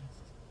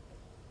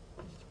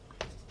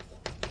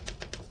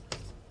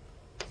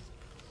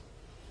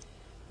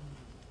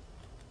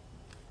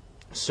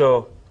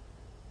 So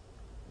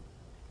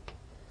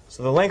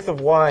the length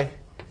of y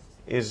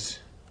is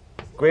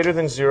greater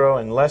than 0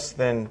 and less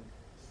than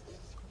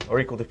or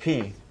equal to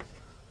p.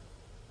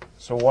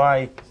 So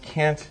y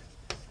can't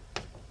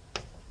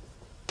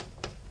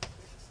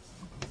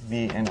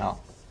be in L.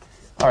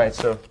 All right,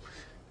 so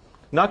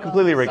not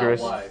completely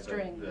rigorous.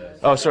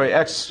 Oh, sorry,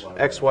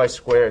 xy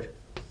squared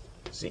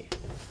z.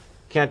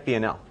 Can't be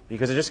in L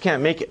because it just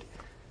can't make it.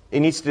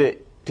 It needs to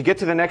get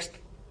to the next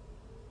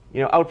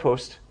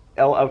outpost,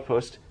 L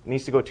outpost, it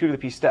needs to go 2 to the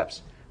p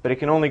steps, but it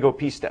can only go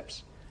p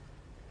steps.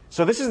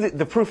 So this is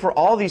the proof for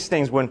all these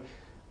things when,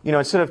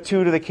 instead of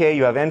 2 to the k,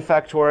 you have n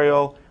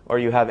factorial, or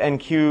you have n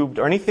cubed,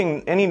 or any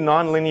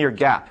nonlinear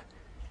gap.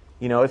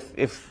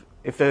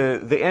 If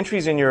the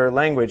entries in your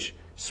language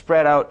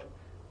spread out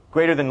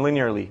greater than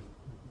linearly,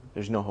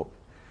 there's no hope.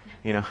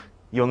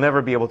 You'll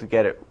never be able to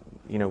get it,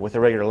 with a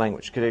regular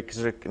language,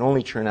 because it can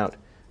only churn out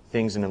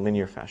things in a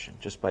linear fashion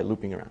just by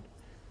looping around.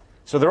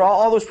 So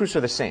all those proofs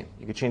are the same.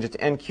 You could change it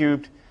to n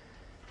cubed,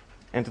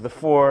 n to the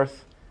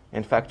 4th,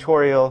 n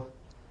factorial,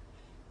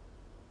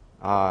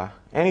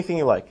 anything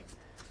you like.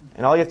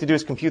 And all you have to do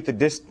is compute the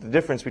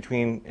difference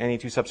between any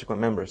two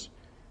subsequent members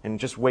and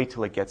just wait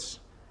till it gets,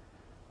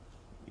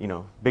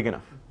 big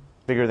enough,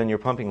 bigger than your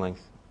pumping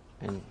length.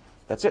 And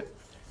that's it.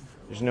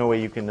 There's no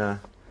way you can, The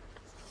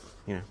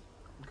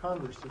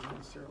converse doesn't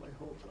necessarily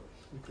hold, though.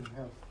 You can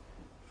have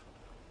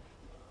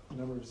a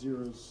number of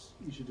zeros,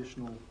 each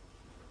additional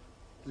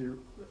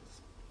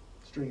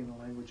string in the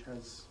language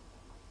has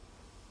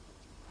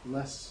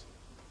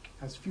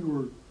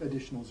fewer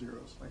additional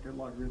zeros, like a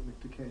logarithmic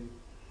decay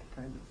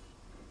kind of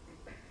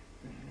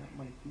thing. That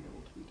might be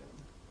able to be done.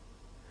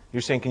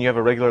 You're saying, can you have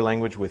a regular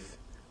language with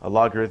a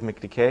logarithmic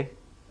decay?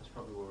 That's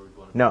probably where we'd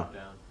want to No. put it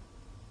down.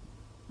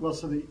 Well,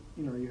 so you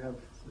have,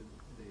 So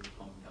they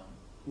pump down.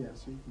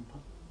 so you can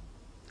pump down.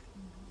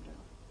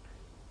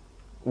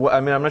 Well,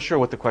 I'm not sure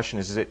what the question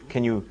is.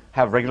 Can you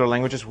have regular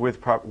languages with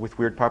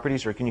weird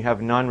properties, or can you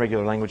have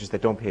non-regular languages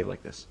that don't behave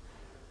like this?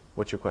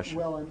 What's your question?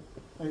 Well,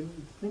 I'm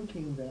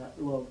thinking that,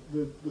 well,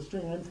 the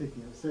string I'm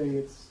thinking of, say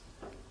it's,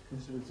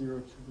 instead of 0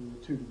 to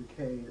the 2 to the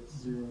k, it's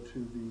 0 to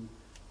the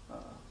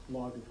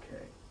log of k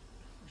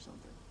or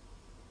something.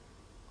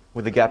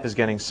 Where the gap is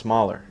getting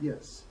smaller.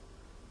 Yes.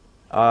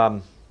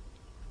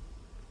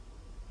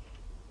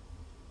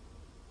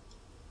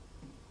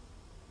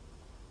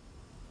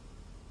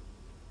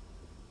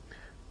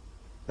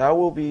 That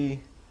will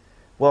be,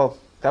 well,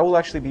 that will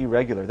actually be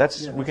regular.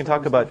 That's, Yeah, we can that's what I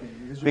talk was about,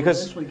 thinking, because,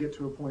 you'll eventually get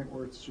to a point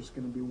where it's just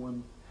going to be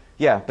one.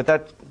 yeah, but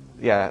that,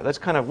 yeah, that's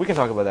kind of, we can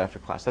talk about that after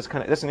class. That's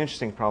kind of, that's an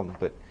interesting problem,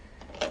 but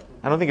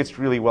I don't think it's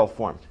really well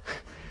formed,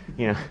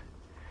 you know,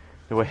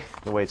 the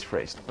way it's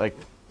phrased. Like,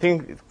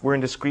 we're in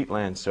discrete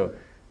land, so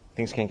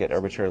things can't get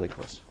arbitrarily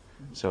close.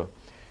 So,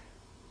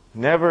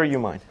 never you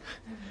mind.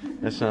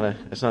 That's not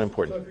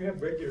important. So if you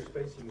have regular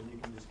spacing, then you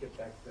can just get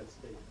back to that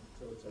state,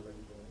 so it's already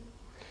going.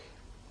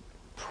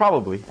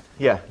 Probably,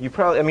 yeah. You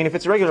probably, I mean, if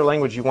it's a regular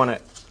language, you want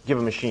to give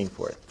a machine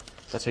for it.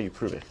 That's how you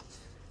prove it,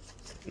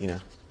 you know.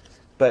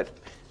 But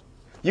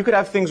you could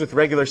have things with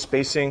regular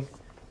spacing.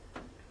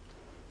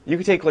 You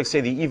could take, like,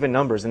 say, the even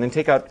numbers, and then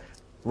take out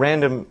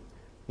random,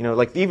 you know,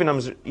 like the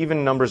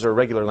even numbers are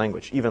regular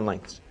language, even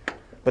lengths.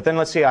 But then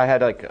let's say I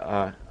had like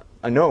a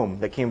gnome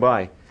that came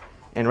by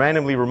and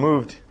randomly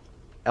removed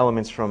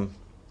elements from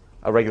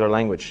a regular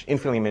language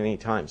infinitely many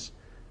times.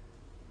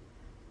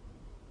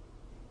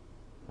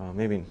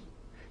 Maybe.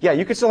 Yeah,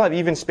 you could still have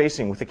even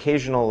spacing with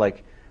occasional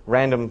like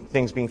random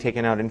things being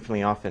taken out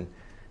infinitely often.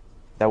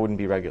 That wouldn't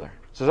be regular.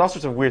 So there's all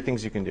sorts of weird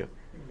things you can do.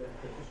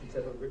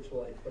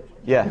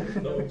 Yeah.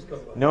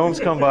 Gnomes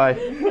come by.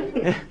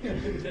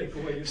 Take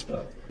away your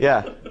stuff.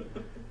 Yeah.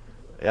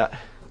 Yeah.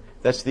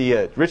 That's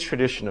the rich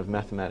tradition of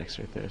mathematics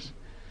right there.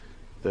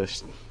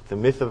 The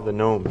myth of the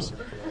gnomes.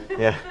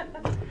 Yeah.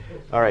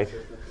 All right.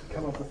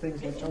 Come up with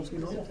things like Chomsky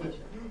normal.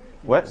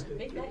 What?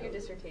 Make that your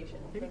dissertation.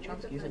 Maybe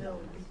Chomsky's a gnome.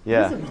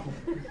 Yeah.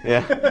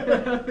 Yeah.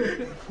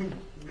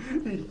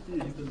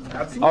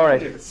 All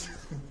right.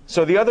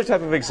 So the other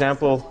type of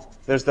example,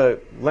 there's the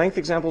length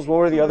examples. What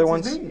were the other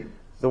What's his ones? name?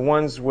 The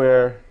ones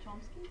where...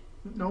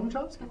 Noam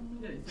Chomsky?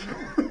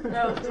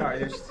 No, sorry,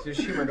 there's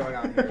humor going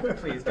on here.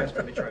 Please,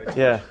 desperately try to.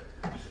 Yeah.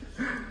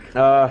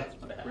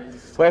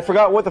 Wait, I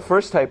forgot what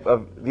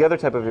the other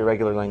type of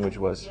irregular language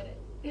was.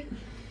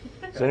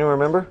 Does anyone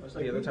remember?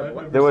 The other type of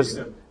what?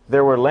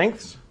 There were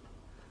lengths.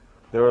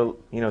 There were,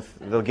 you know,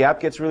 the gap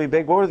gets really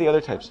big. What were the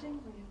other types?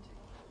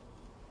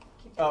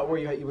 Where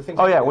you were thinking.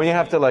 Oh yeah, when you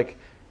have to like,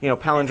 you know,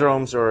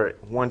 palindromes or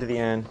 1 to the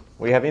n,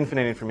 where you have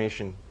infinite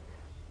information,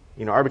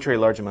 you know, arbitrary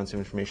large amounts of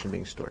information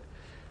being stored.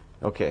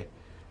 Okay,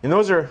 and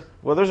those are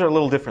a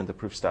little different, the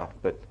proof style,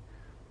 but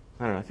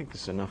I don't know. I think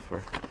this is enough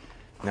for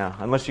now,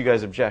 unless you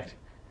guys object.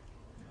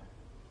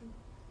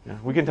 Yeah,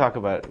 we can talk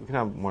about it. We can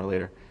have more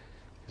later,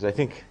 because I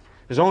think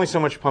there's only so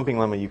much pumping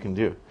lemma you can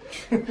do.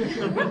 You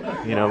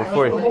know,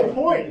 before. That's the whole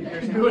point.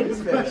 You're doing as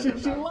much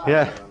as you like.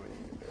 Yeah.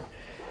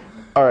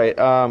 All right.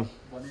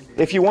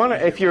 If you want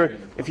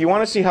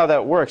to see how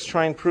that works,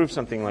 try and prove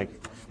something like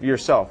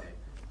yourself.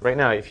 Right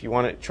now, if you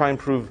want to try and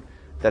prove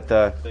that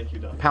the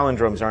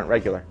palindromes aren't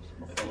regular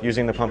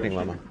using the pumping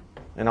lemma,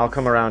 and I'll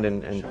come around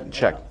and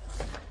check.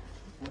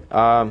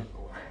 All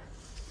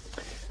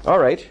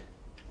right.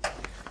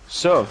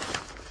 So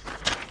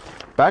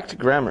back to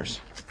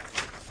grammars.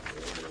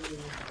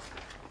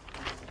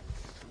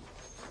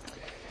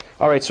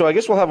 All right. So I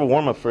guess we'll have a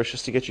warm up first,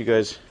 just to get you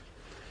guys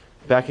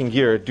back in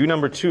gear. Do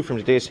number 2 from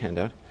today's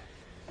handout.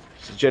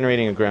 This is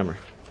generating a grammar.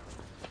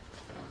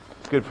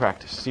 Good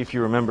practice. See if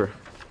you remember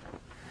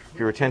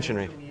your retention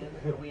rate.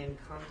 Are we in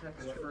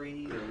context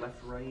free or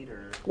left right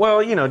or?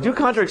 Well, you know, do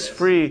context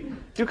free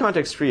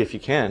if you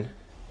can,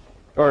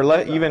 or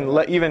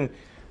even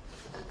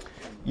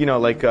you know,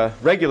 like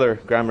regular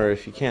grammar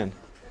if you can.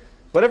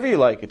 Whatever you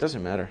like, it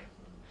doesn't matter.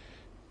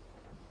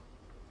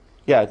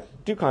 Yeah,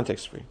 do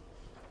context free.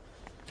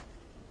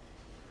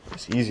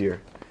 It's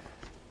easier.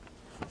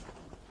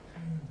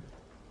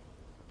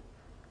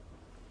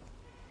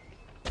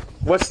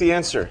 What's the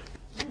answer?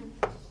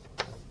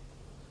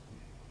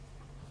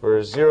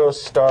 For 0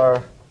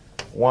 star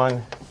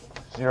 1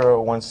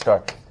 0 1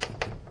 star.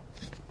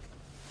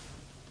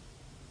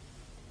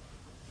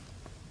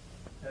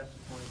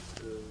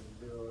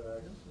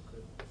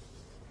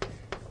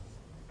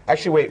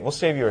 Actually, wait. We'll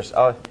save yours.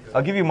 I'll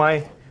give you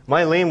my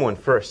lame one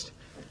first,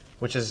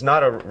 which is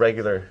not a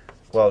regular.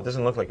 Well, it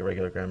doesn't look like a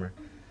regular grammar.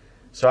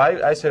 So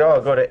I said,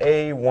 I'll go to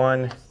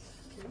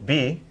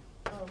A1B,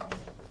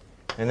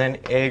 and then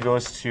A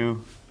goes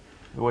to,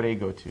 what A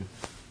go to?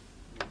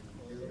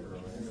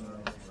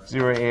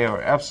 0A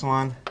or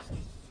epsilon.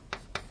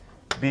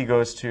 B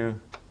goes to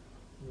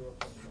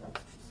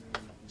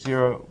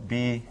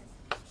 0B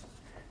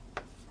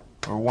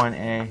or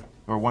 1A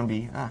or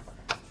 1B,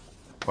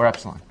 or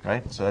epsilon,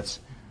 right? So that's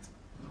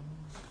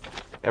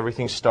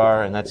everything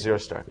star, and that's 0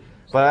 star.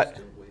 But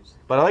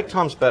I like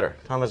Tom's better.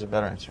 Tom has a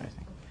better answer, I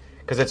think,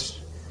 because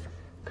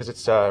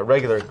it's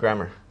regular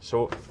grammar.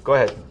 So go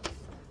ahead.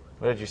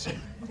 What did you say?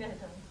 So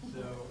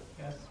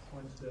S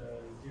points to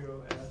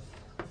 0S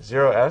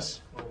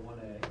 0S or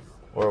 1A.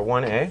 or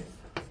 1a, And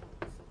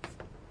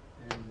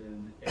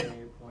then A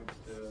points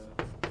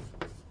to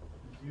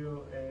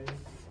 0A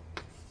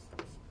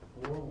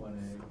or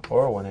 1A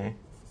or 1a,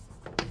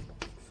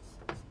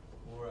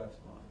 or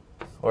epsilon.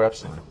 or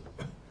epsilon.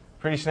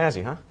 Pretty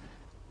snazzy, huh?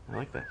 I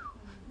like that.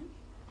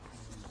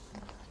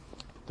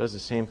 Does the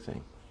same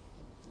thing.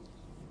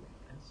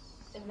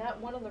 And that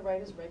one on the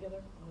right is regular,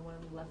 and the one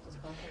on the left is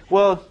context.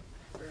 Well,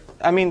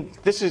 I mean,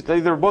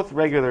 they're both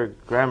regular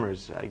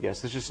grammars, I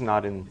guess. It's just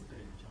not in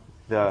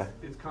the,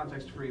 It's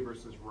context free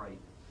versus right.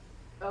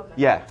 Okay.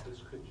 yeah.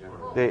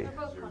 Well, They- they're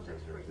both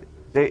context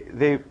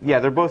free. Yeah,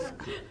 they're both,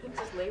 It's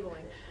just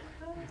labeling.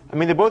 I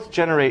mean, they both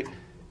generate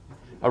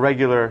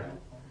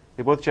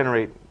they both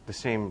generate the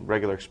same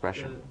regular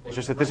expression. It's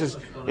just that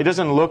it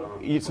doesn't look,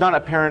 it's not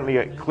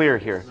apparently clear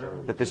here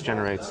that this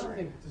generates. I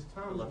think, does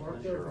Tom's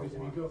work though? Because if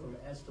you go from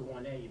S to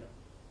 1A, you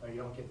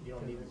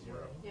don't need the 0.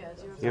 Yeah,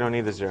 0. You don't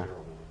need the 0.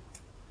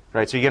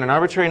 Right, so you get an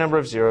arbitrary number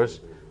of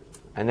zeros,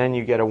 and then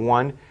you get a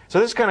 1. So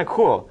this is kind of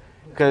cool,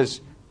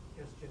 because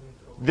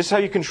this is how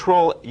you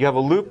control, you have a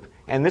loop,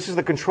 and this is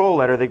the control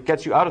letter that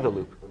gets you out of the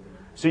loop.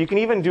 So you can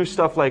even do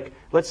stuff like,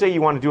 let's say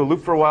you want to do a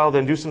loop for a while,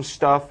 then do some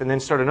stuff, and then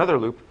start another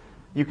loop.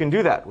 You can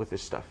do that with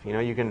this stuff. You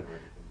know, you can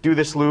do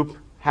this loop,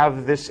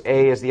 have this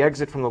A as the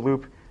exit from the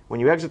loop. When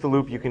you exit the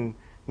loop, you can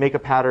make a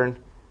pattern,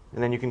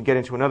 and then you can get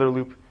into another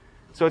loop.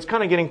 So it's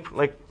kind of getting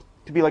like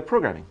to be like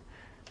programming.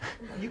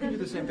 You can do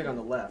the same thing on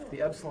the left.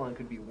 The epsilon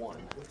could be 1,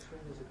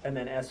 and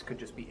then S could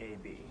just be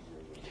AB.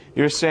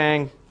 You're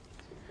saying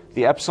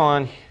the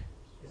epsilon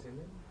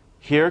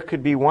here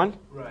could be 1?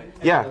 Right.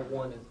 Yeah.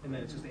 And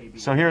then it's just AB.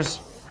 So here's,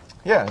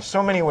 yeah,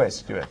 so many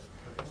ways to do it.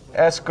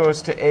 S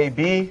goes to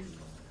AB.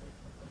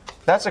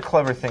 That's a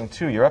clever thing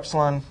too. Your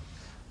epsilon,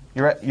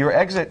 your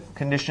exit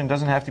condition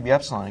doesn't have to be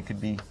epsilon. It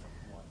could be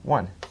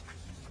 1.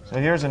 So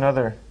here's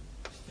another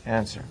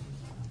answer.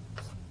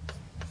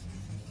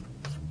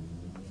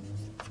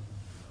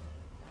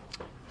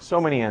 So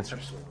many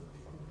answers.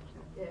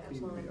 Yeah,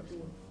 epsilon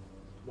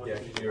would be. Yeah,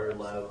 you're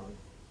allowed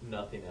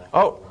nothing after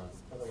Oh,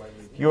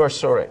 1. you are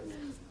so right.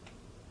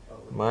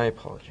 My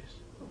apologies.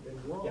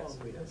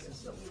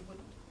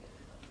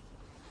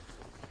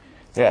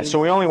 Yeah, so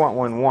we only want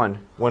 1,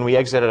 1 when we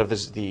exit out of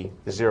this, the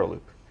 0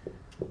 loop,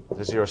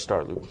 the 0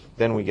 start loop.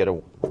 Then we get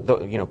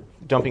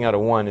dumping out a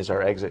 1 is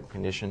our exit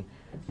condition.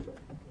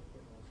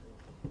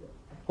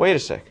 Wait a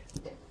sec.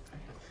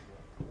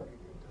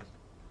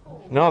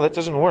 No, that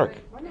doesn't work.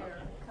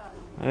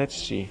 Let's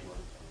see.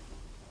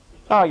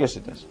 Oh, I guess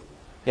it does.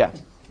 Yeah.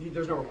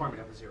 There's no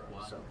requirement to have a 0.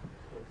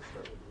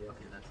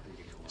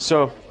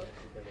 So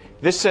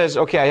this says,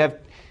 okay, I have,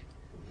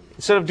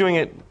 instead of doing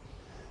it,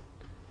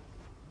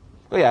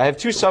 oh yeah, I have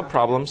 2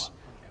 subproblems.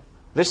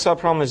 This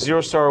subproblem is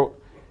 0 star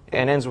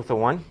and ends with a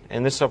 1,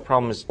 and this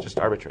subproblem is just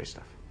arbitrary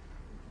stuff.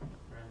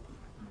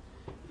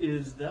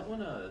 Is that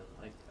one a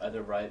like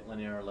either right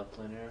linear or left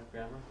linear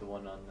grammar? The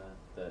one on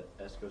the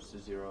S goes to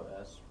 0,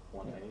 S,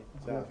 1A?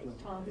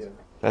 Tom's.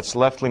 That's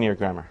left linear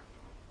grammar.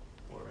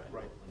 Or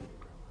right linear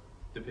grammar?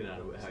 Depending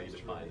on how you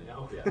define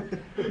it.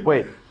 Yeah.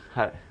 Wait.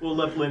 Well,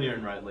 left linear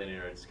and right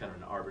linear, it's kind of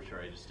an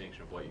arbitrary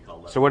distinction of what you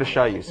call left. So what does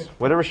Shah use?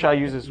 Whatever Shah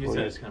uses. You said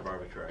it's kind of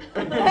arbitrary.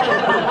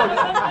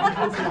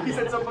 He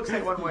said some books say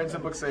it one way and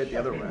some books say it the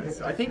other way.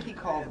 So I think he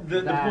called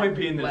The point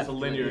being that it's a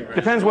linear grammar.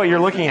 Depends what you're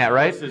looking at,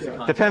 right? This is a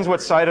context. Depends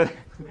what side of,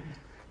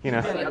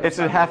 it's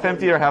a half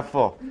empty or half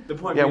full. The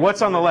point Yeah, being what's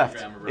it's on the linear left?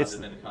 grammar It's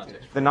rather than a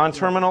context. the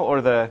non-terminal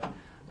or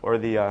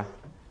the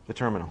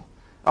terminal.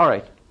 All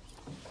right.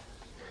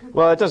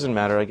 Well, it doesn't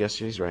matter. I guess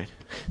he's right.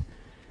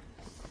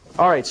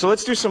 All right. So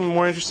let's do some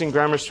more interesting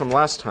grammars from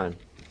last time.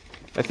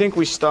 I think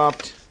we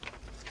stopped.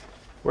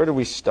 Where did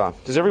we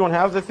stop? Does everyone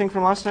have the thing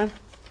from last time?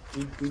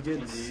 we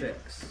did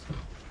 6,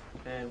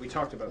 and we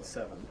talked about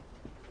 7.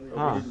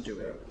 Ah. We didn't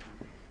do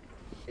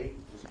 8.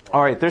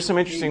 All right. There's some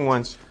interesting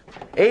ones.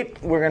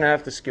 8 we're gonna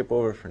have to skip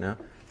over for now.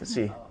 Let's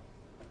see.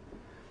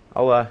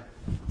 I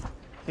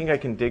think I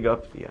can dig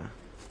up the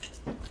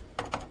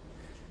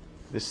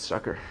this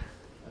sucker.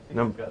 I think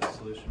I've got a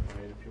solution for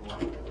it if you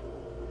want.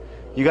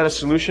 You got a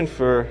solution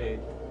for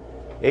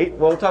 8?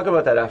 Well, we'll talk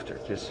about that after.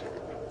 Just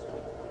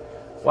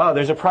wow,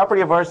 there's a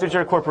property of ours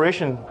digital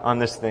corporation on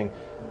this thing.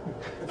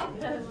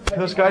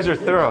 Those guys are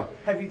thorough.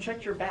 Have you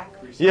checked your back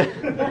recently?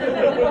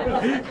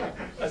 Yeah.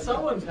 I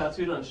saw one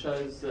tattooed on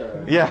Shai's.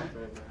 Yeah.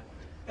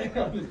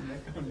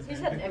 He's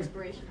had an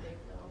expiration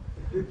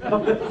date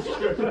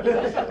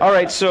though. All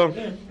right. So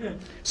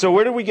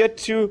where did we get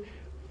to?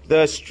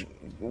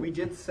 We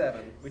did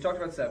 7. We talked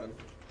about 7.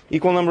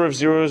 Equal number of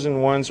zeros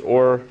and ones,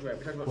 or Right,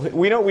 we talked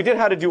about we did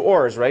how to do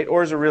ors, right?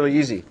 Ors are really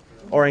easy.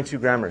 Oring 2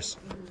 grammars,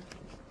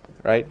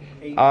 right?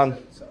 8 Um, and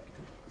 7 suck.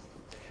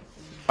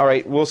 All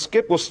right, we'll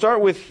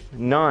start with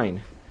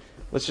 9.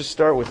 Let's just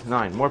start with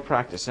 9. More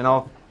practice, and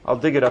I'll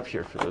dig it up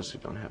here for those who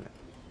don't have it.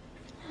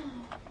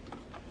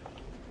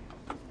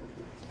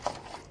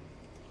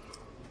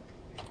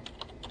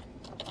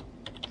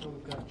 Oh,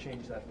 we've got to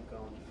change that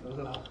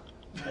McGowan.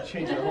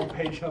 Change the whole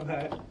page on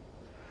that.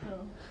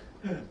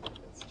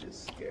 It's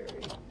just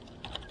scary.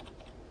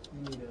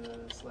 You need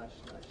a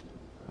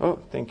 // Oh,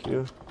 thank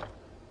you.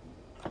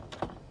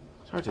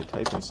 It's hard to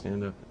type and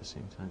stand up at the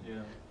same time.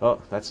 Yeah.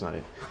 Oh, that's not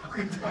it.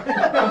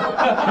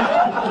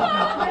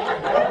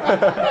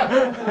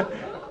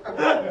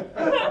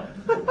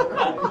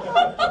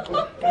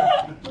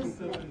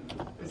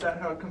 Is that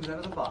how it comes out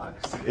of the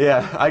box?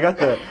 Yeah, I got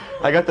the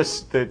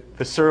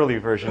surly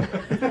version.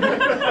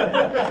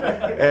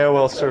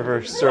 AOL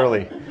server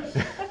surly.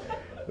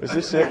 Was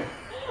this it?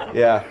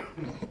 Yeah.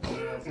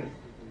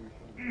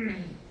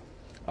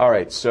 All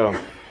right, so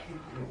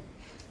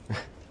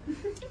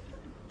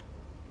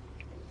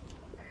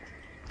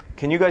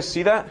can you guys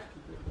see that?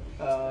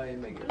 You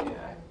make it,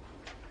 yeah.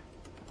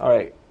 All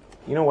right.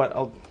 You know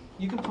what?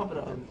 You can pump it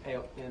up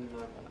in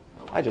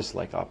I just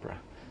like Opera.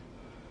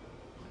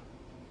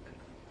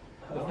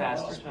 the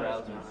fastest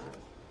browser.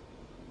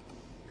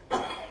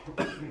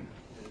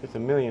 With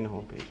 1 million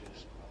home pages.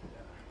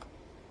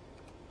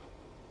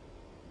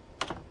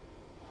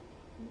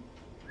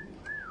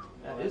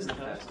 That is the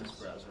fastest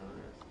browser on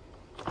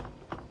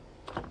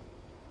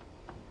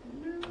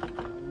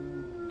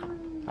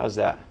Earth. How's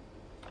that?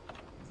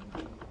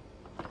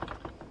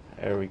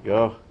 There we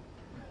go.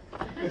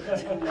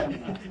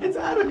 It's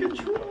out of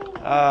control.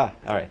 All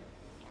right.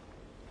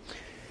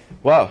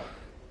 Wow.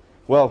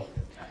 Well,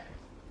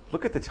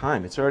 look at the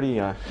time. It's already,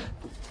 time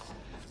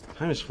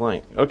is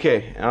flying.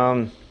 Okay.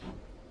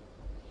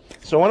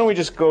 So why don't we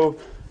just go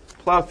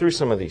plow through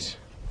some of these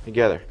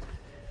together.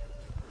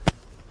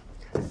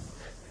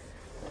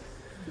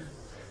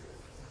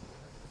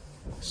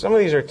 Some of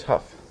these are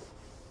tough.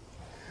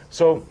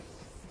 So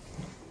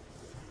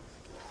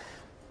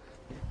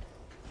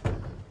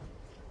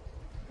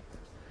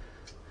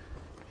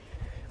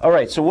all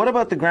right, so what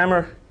about the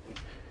grammar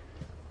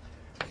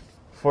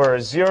for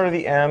 0 to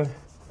the m,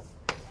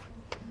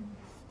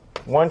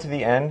 1 to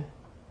the n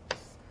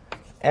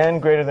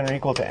greater than or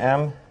equal to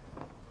m,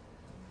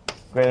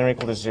 greater than or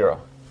equal to 0?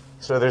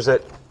 So there's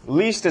at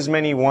least as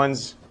many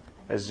 1s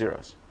as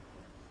 0s.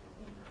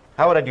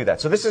 How would I do that?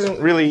 So this doesn't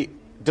really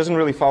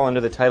fall under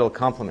the title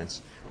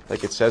complements,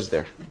 like it says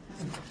there.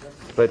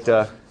 But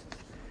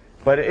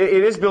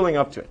it is building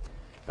up to it.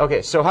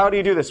 Okay, so how do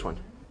you do this one?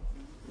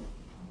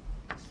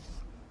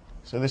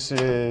 So this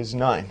is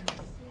 9.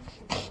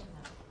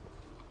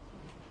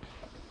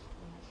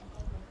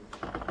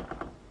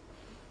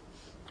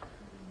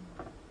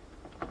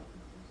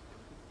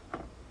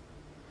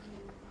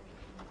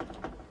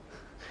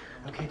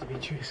 Okay,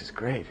 Dimitri, this is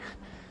great.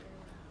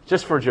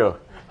 Just for Joe.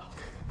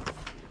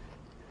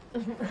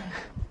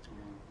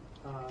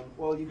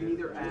 Well, you can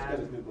either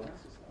add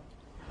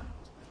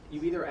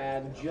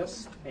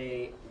just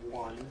a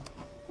 1,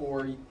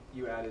 or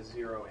you add a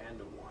 0 and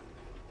a 1.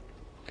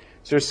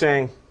 So you're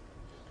saying,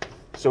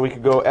 so we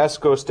could go S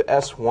goes to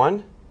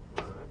S1,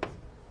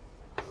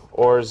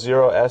 or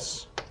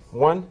 0S1,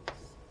 And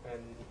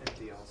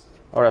empty also.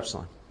 or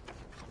epsilon.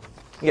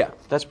 Yeah,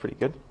 that's pretty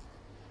good.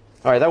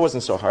 All right, that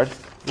wasn't so hard.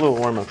 A little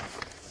warm up.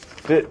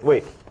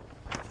 Wait,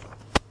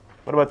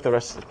 what about the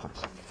rest of the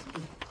class?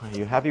 Are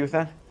you happy with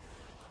that?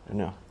 Or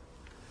no?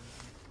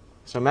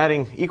 So I'm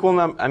adding equal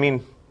I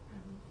mean,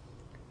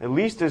 at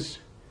least as,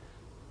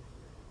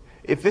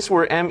 if this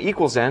were m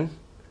equals n,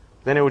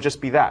 then it would just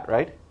be that,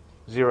 right?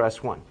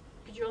 0S1.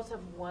 Could you also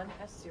have 1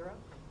 S0?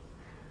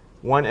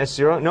 1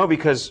 S0? No,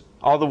 because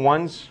all the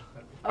 1s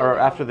are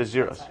after the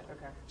zeros. Okay.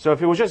 So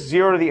if it was just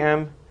 0 to the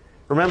m,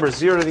 remember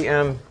 0 to the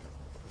m,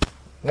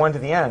 1 to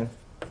the n,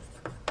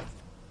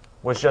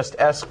 was just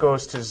S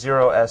goes to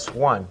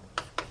 0S1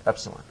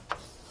 epsilon.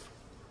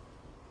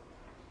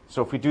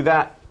 So if we do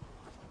that,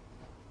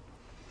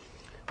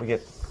 we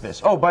get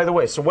this. Oh, by the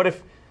way, so what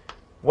if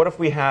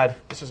we had,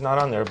 this is not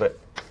on there, but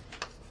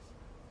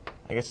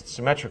I guess it's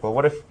symmetrical.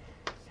 What if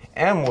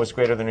m was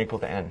greater than or equal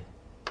to n,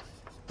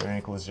 greater than or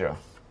equal to 0?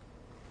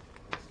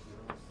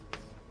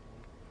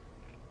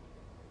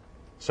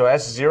 So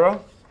S0,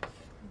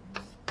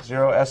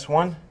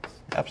 0S1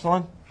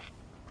 epsilon?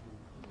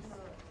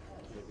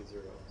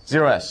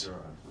 0S.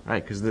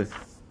 Right, because the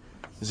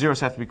zeros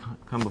have to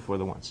come before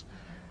the ones.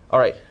 All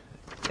right.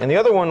 And the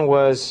other one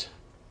was,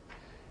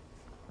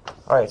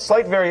 all right,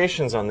 slight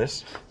variations on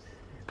this.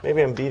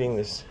 Maybe I'm beating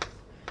this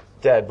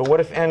dead. But what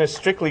if n is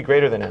strictly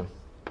greater than m?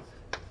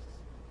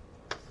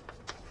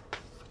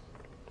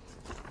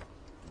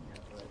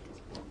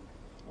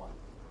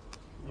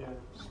 Yeah,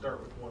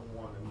 start with 1,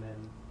 1, and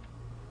then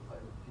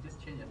You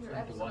just change Your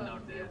epsilon to 1 epsilon out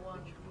would be there, a 1.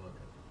 it should work.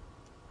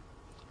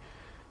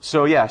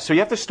 So yeah, so you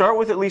have to start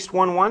with at least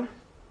 1, 1.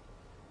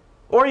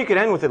 Or you could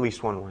end with at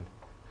least 1, 1.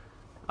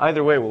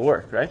 Either way will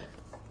work, right?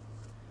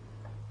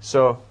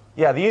 So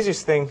yeah, the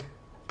easiest thing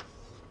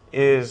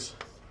is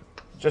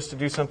just to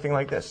do something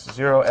like this,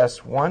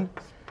 0S1,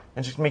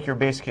 and just make your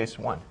base case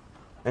 1.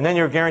 And then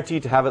you're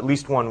guaranteed to have at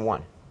least 1,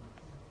 1.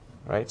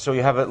 Right? So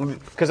you have,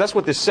 because that's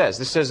what this says.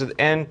 This says that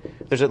n,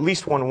 there's at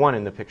least 1, 1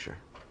 in the picture.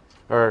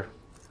 Or,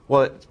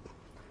 well,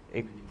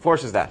 it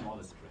forces that.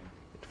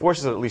 It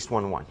forces at least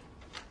 1, 1.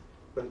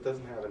 But it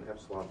doesn't have an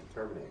epsilon to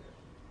terminate it.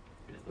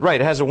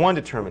 Right, it has a 1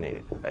 to terminate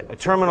it. A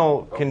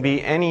terminal can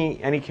be any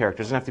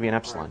character. It doesn't have to be an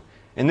epsilon.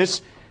 And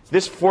this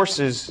this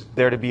forces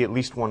there to be at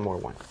least one more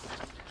 1.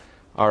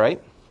 All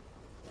right?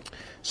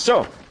 So,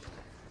 all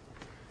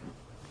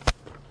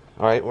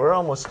right, we're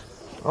almost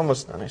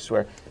done, I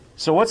swear.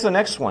 So what's the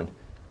next one?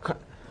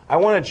 I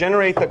want to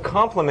generate the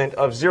complement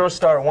of 0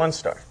 star 1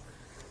 star.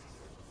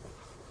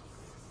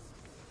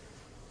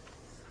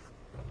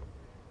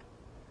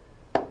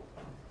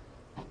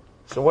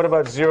 So what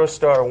about 0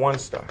 star 1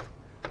 star?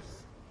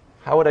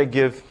 How would I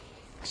give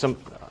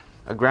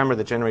a grammar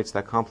that generates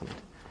that complement?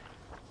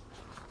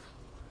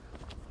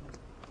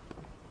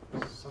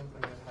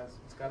 Something that has,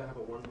 it's got to have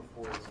a 1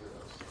 before the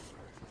zeros.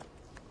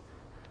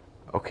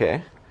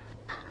 Okay.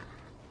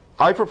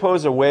 I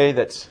propose a way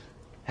that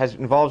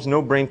involves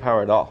no brain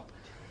power at all.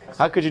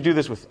 How could you do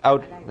this with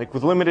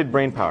limited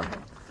brain power?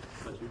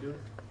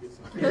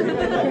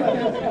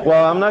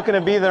 Well, I'm not going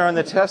to be there on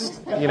the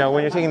test, when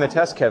you're taking the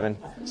test, Kevin.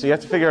 So you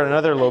have to figure out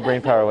another low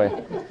brain power way.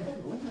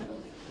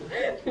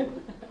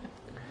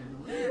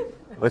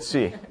 Let's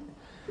see.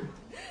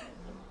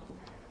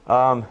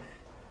 Other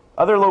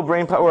low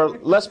brain power, or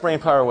less brain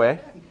power way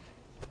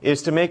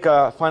is to make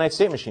a finite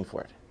state machine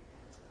for it.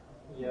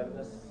 Yeah, but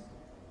that's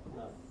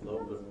not low,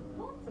 but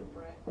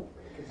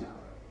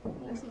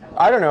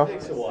I don't know. it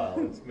takes a while.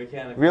 It's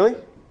mechanical. Really?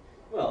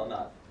 Well,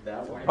 not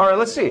that way. All right,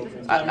 let's see.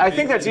 I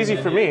think that's easy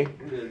for me.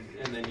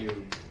 And then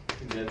you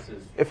condense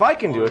it. If I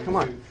can do it, come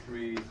 1, on. 2,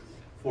 3,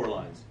 4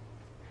 lines.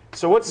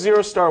 So what's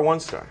 0 star 1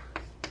 star?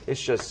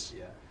 It's just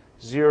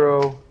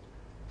 0.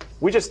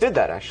 We just did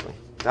that, actually.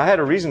 I had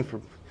a reason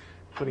for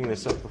putting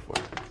this up before.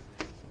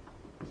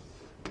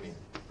 I mean,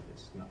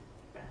 it's not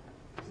bad.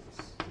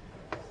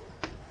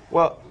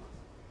 Well,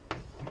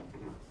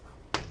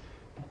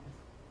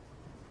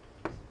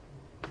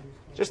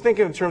 just think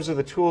in terms of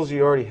the tools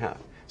you already have.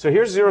 So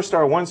here's 0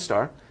 star 1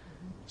 star.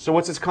 So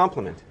what's its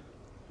complement?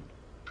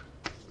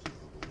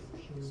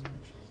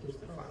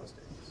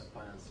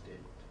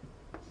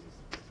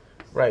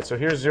 Right, so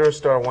here's 0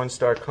 star 1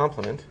 star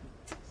complement.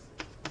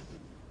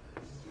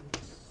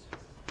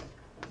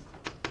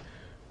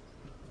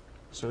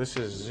 So this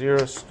is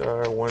 0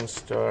 star 1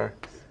 star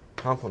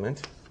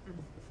complement.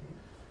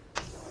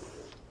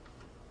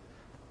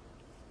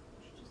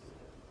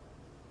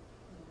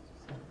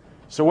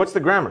 So what's the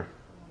grammar?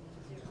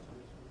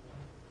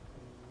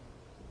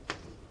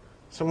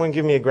 Someone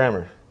give me a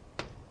grammar.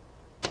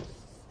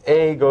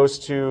 A goes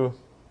to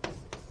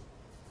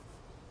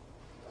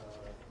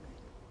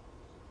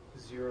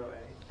 0A.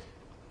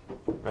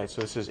 right,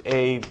 so this is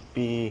A,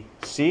 B,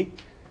 C.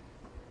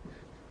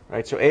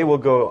 Right, so A will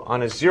go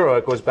on a 0,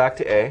 it goes back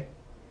to A.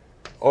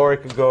 Or it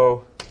could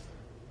go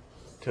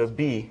to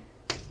B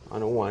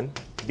on a 1.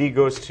 B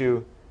goes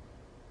to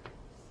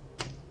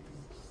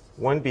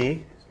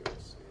 1B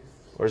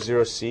or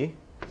 0C.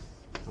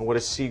 And what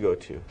does C go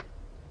to?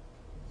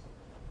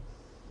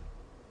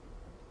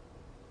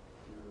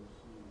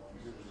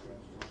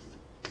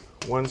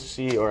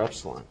 1C or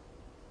epsilon.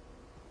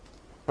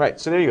 Right,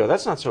 so there you go.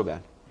 That's not so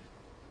bad.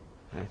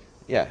 Right.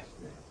 Yeah.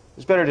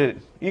 It's better to,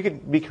 you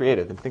could be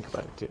creative and think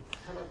about it too.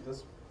 How about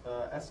this?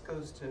 S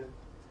goes to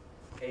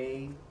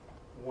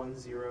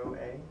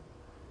A10A.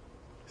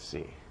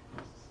 C.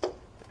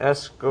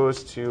 S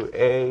goes to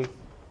A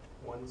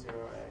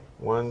 10A.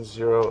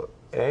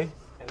 10A.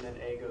 And then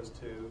A goes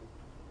to,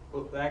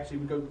 well, actually,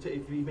 we go to,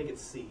 if you make it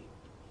C.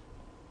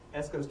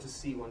 S goes to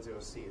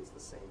C10C. It's the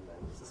same then.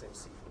 It's the same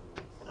C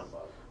from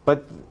above.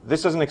 But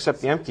this doesn't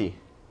accept the empty.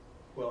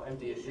 Well,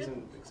 empty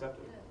isn't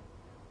accepted.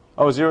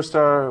 Oh, 0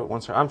 star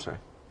 1 star. I'm sorry.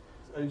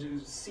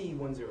 C10C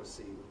would be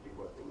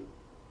what it would.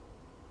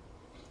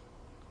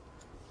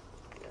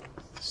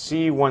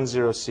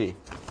 C10C.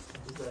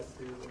 Does that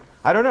do?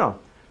 I don't know.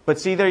 But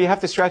see, there you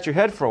have to scratch your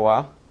head for a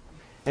while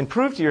and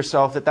prove to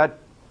yourself that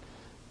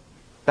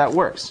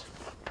works.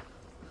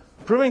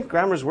 Proving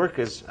grammars work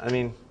is, I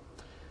don't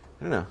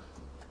know.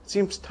 It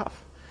seems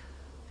tough.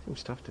 It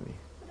seems tough to me.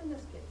 But in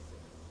this case,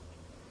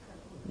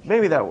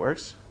 Maybe that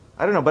works.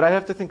 I don't know, but I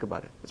have to think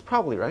about it. It's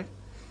probably right.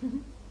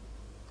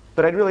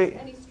 But I'd really...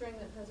 any string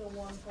that has a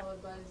 1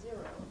 followed by a 0.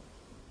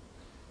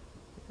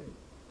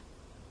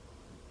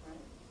 Right?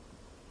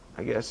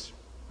 I guess.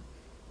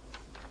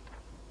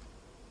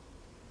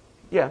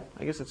 Yeah,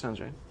 I guess that sounds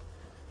right.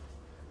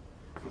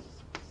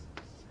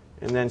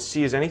 And then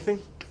C is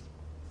anything?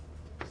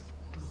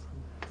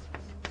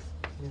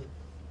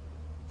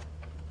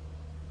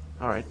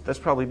 All right, that's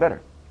probably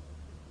better.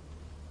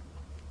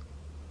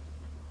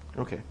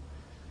 Okay.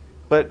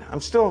 But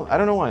I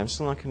don't know why, I'm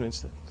still not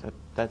convinced that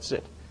that's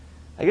it.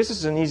 I guess this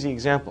is an easy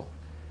example.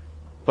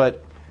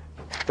 But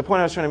the point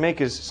I was trying to make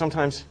is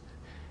sometimes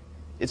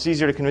it's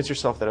easier to convince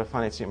yourself that a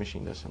finite state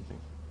machine does something.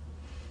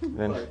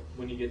 But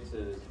when you get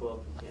to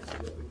 12, you can't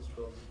do that because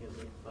 12 you can't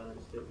make a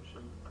finite state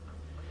machine.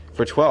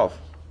 For 12.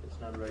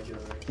 It's not a regular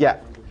Yeah.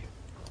 language.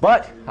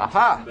 But, It's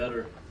haha,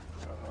 better.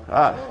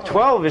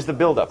 12 is the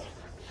buildup.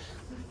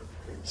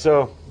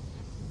 So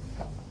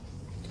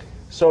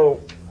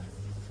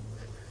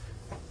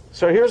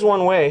here's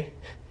one way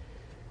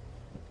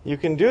you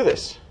can do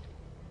this.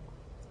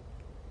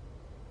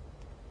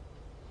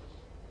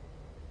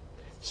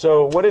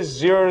 So what is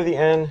 0 to the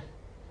n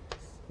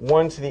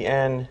 1 to the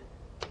n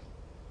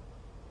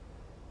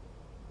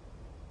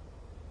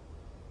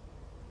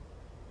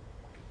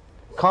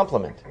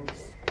complement.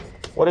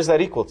 What is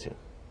that equal to?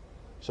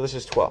 So this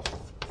is 12.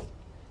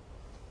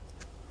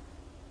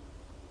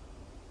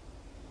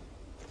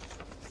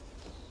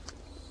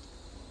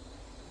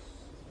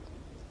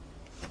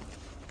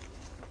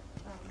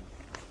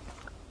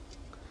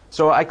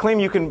 So I claim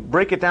you can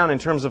break it down in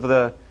terms of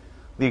the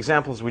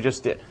examples we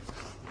just did.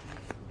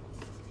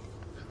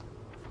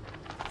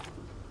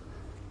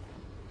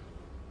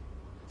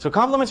 So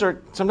complements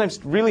are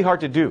sometimes really hard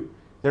to do.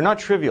 They're not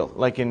trivial,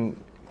 like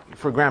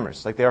for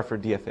grammars, like they are for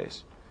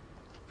DFAs.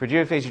 For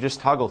DFAs, you just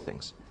toggle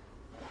things.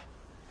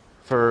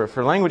 For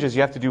languages,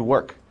 you have to do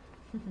work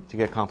to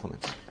get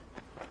complements.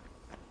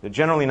 They're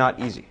generally not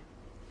easy.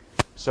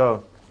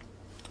 So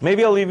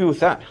maybe I'll leave you with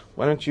that.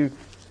 Why don't you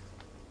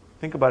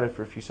think about it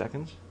for a few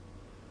seconds?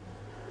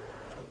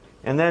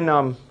 And then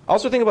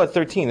also think about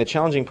 13, the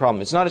challenging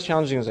problem. It's not as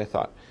challenging as I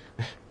thought.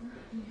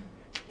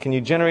 Can you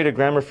generate a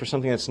grammar for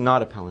something that's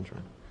not a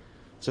palindrome?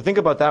 So think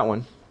about that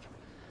one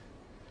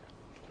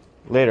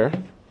later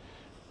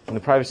in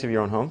the privacy of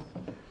your own home.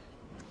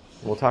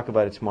 We'll talk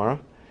about it tomorrow.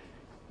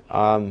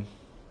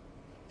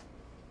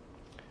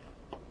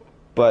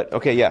 But,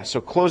 okay, yeah,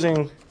 so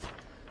closing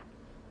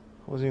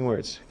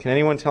words. Can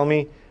anyone tell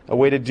me a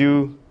way to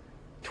do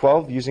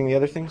 12 using the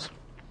other things?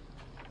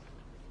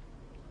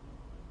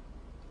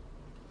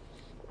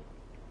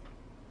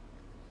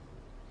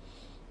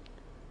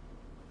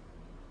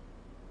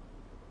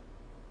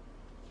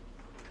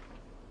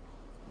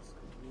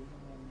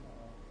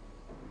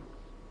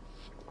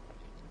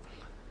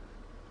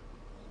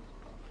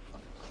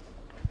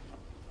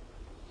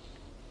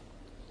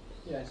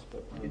 Yes,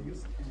 but you can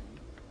use n.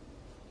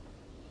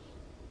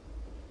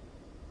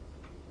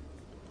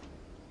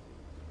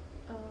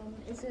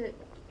 Is it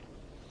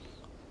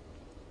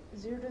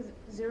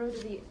 0 to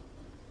the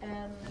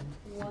m,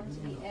 1 to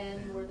the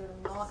n, where they're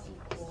not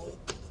equal,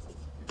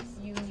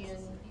 union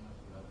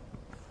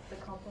the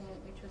complement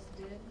we just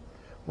did?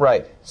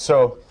 Right.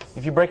 So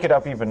if you break it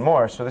up even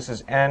more, so this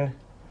is n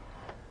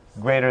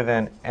greater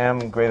than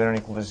m greater than or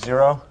equal to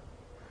 0,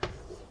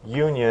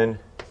 union.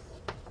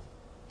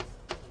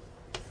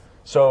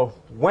 So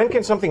when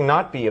can something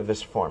not be of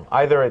this form?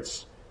 Either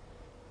it's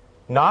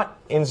not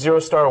in 0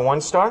 star or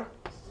 1 star.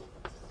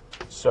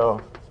 So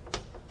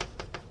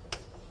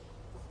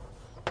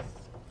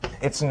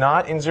it's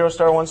not in 0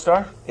 star or 1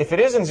 star. If it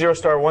is in 0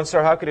 star or 1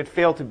 star, how could it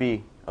fail to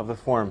be of the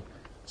form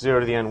 0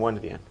 to the n, 1 to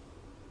the n?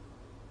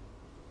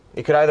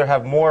 It could either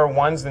have more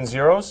 1s than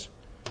 0s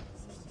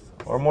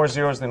or more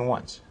 0s than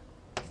 1s.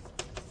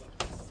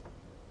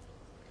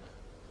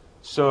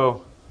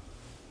 So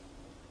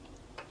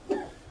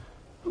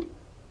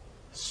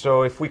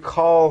if we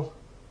call,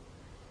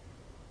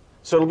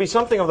 so it'll be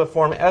something of the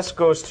form S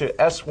goes to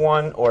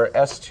S1 or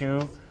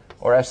S2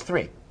 or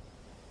S3,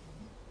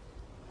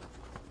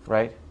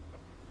 right?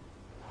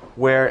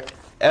 Where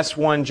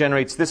S1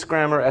 generates this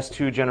grammar,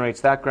 S2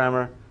 generates that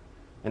grammar,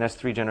 and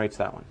S3 generates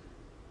that one.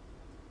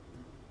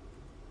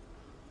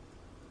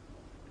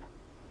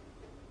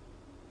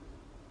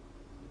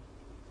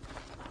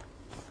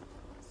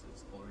 So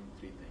it's ORing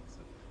 3 things.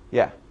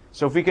 Yeah.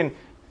 So if we can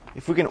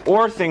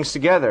OR things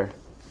together,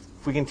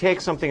 if we can take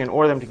something and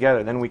OR them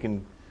together, then we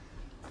can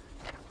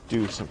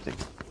do something.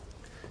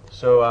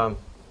 So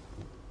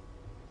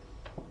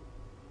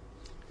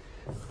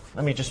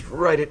let me just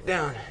write it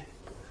down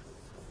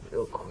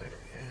real quick.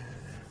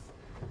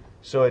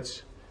 So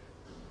it's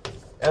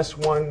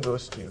S1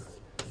 goes to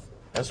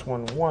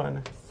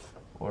S11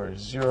 or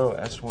 0,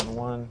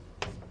 S11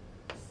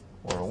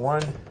 or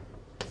 1.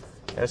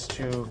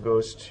 S2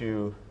 goes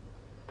to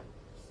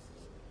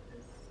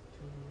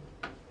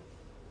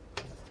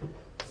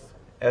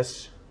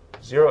S0,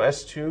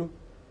 S2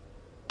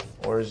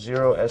 or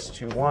 0,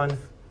 S21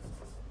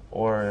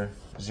 or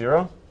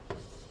 0.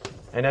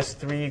 And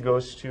S3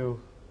 goes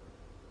to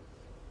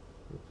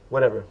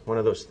whatever, one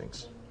of those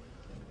things.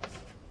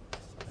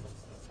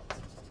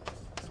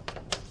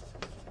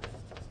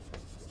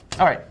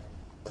 All right.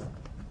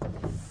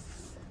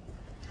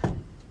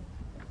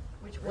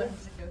 Which one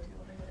does it go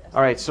to?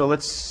 All right, so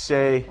let's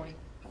say,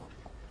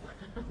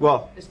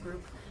 well, This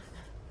group.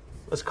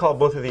 let's call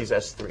both of these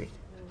S3.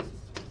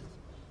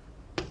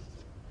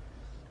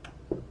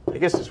 I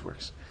guess this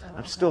works.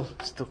 I'm still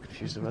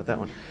confused about that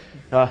one.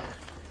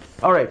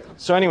 All right,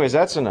 so anyways,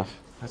 that's enough.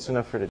 That's enough for today.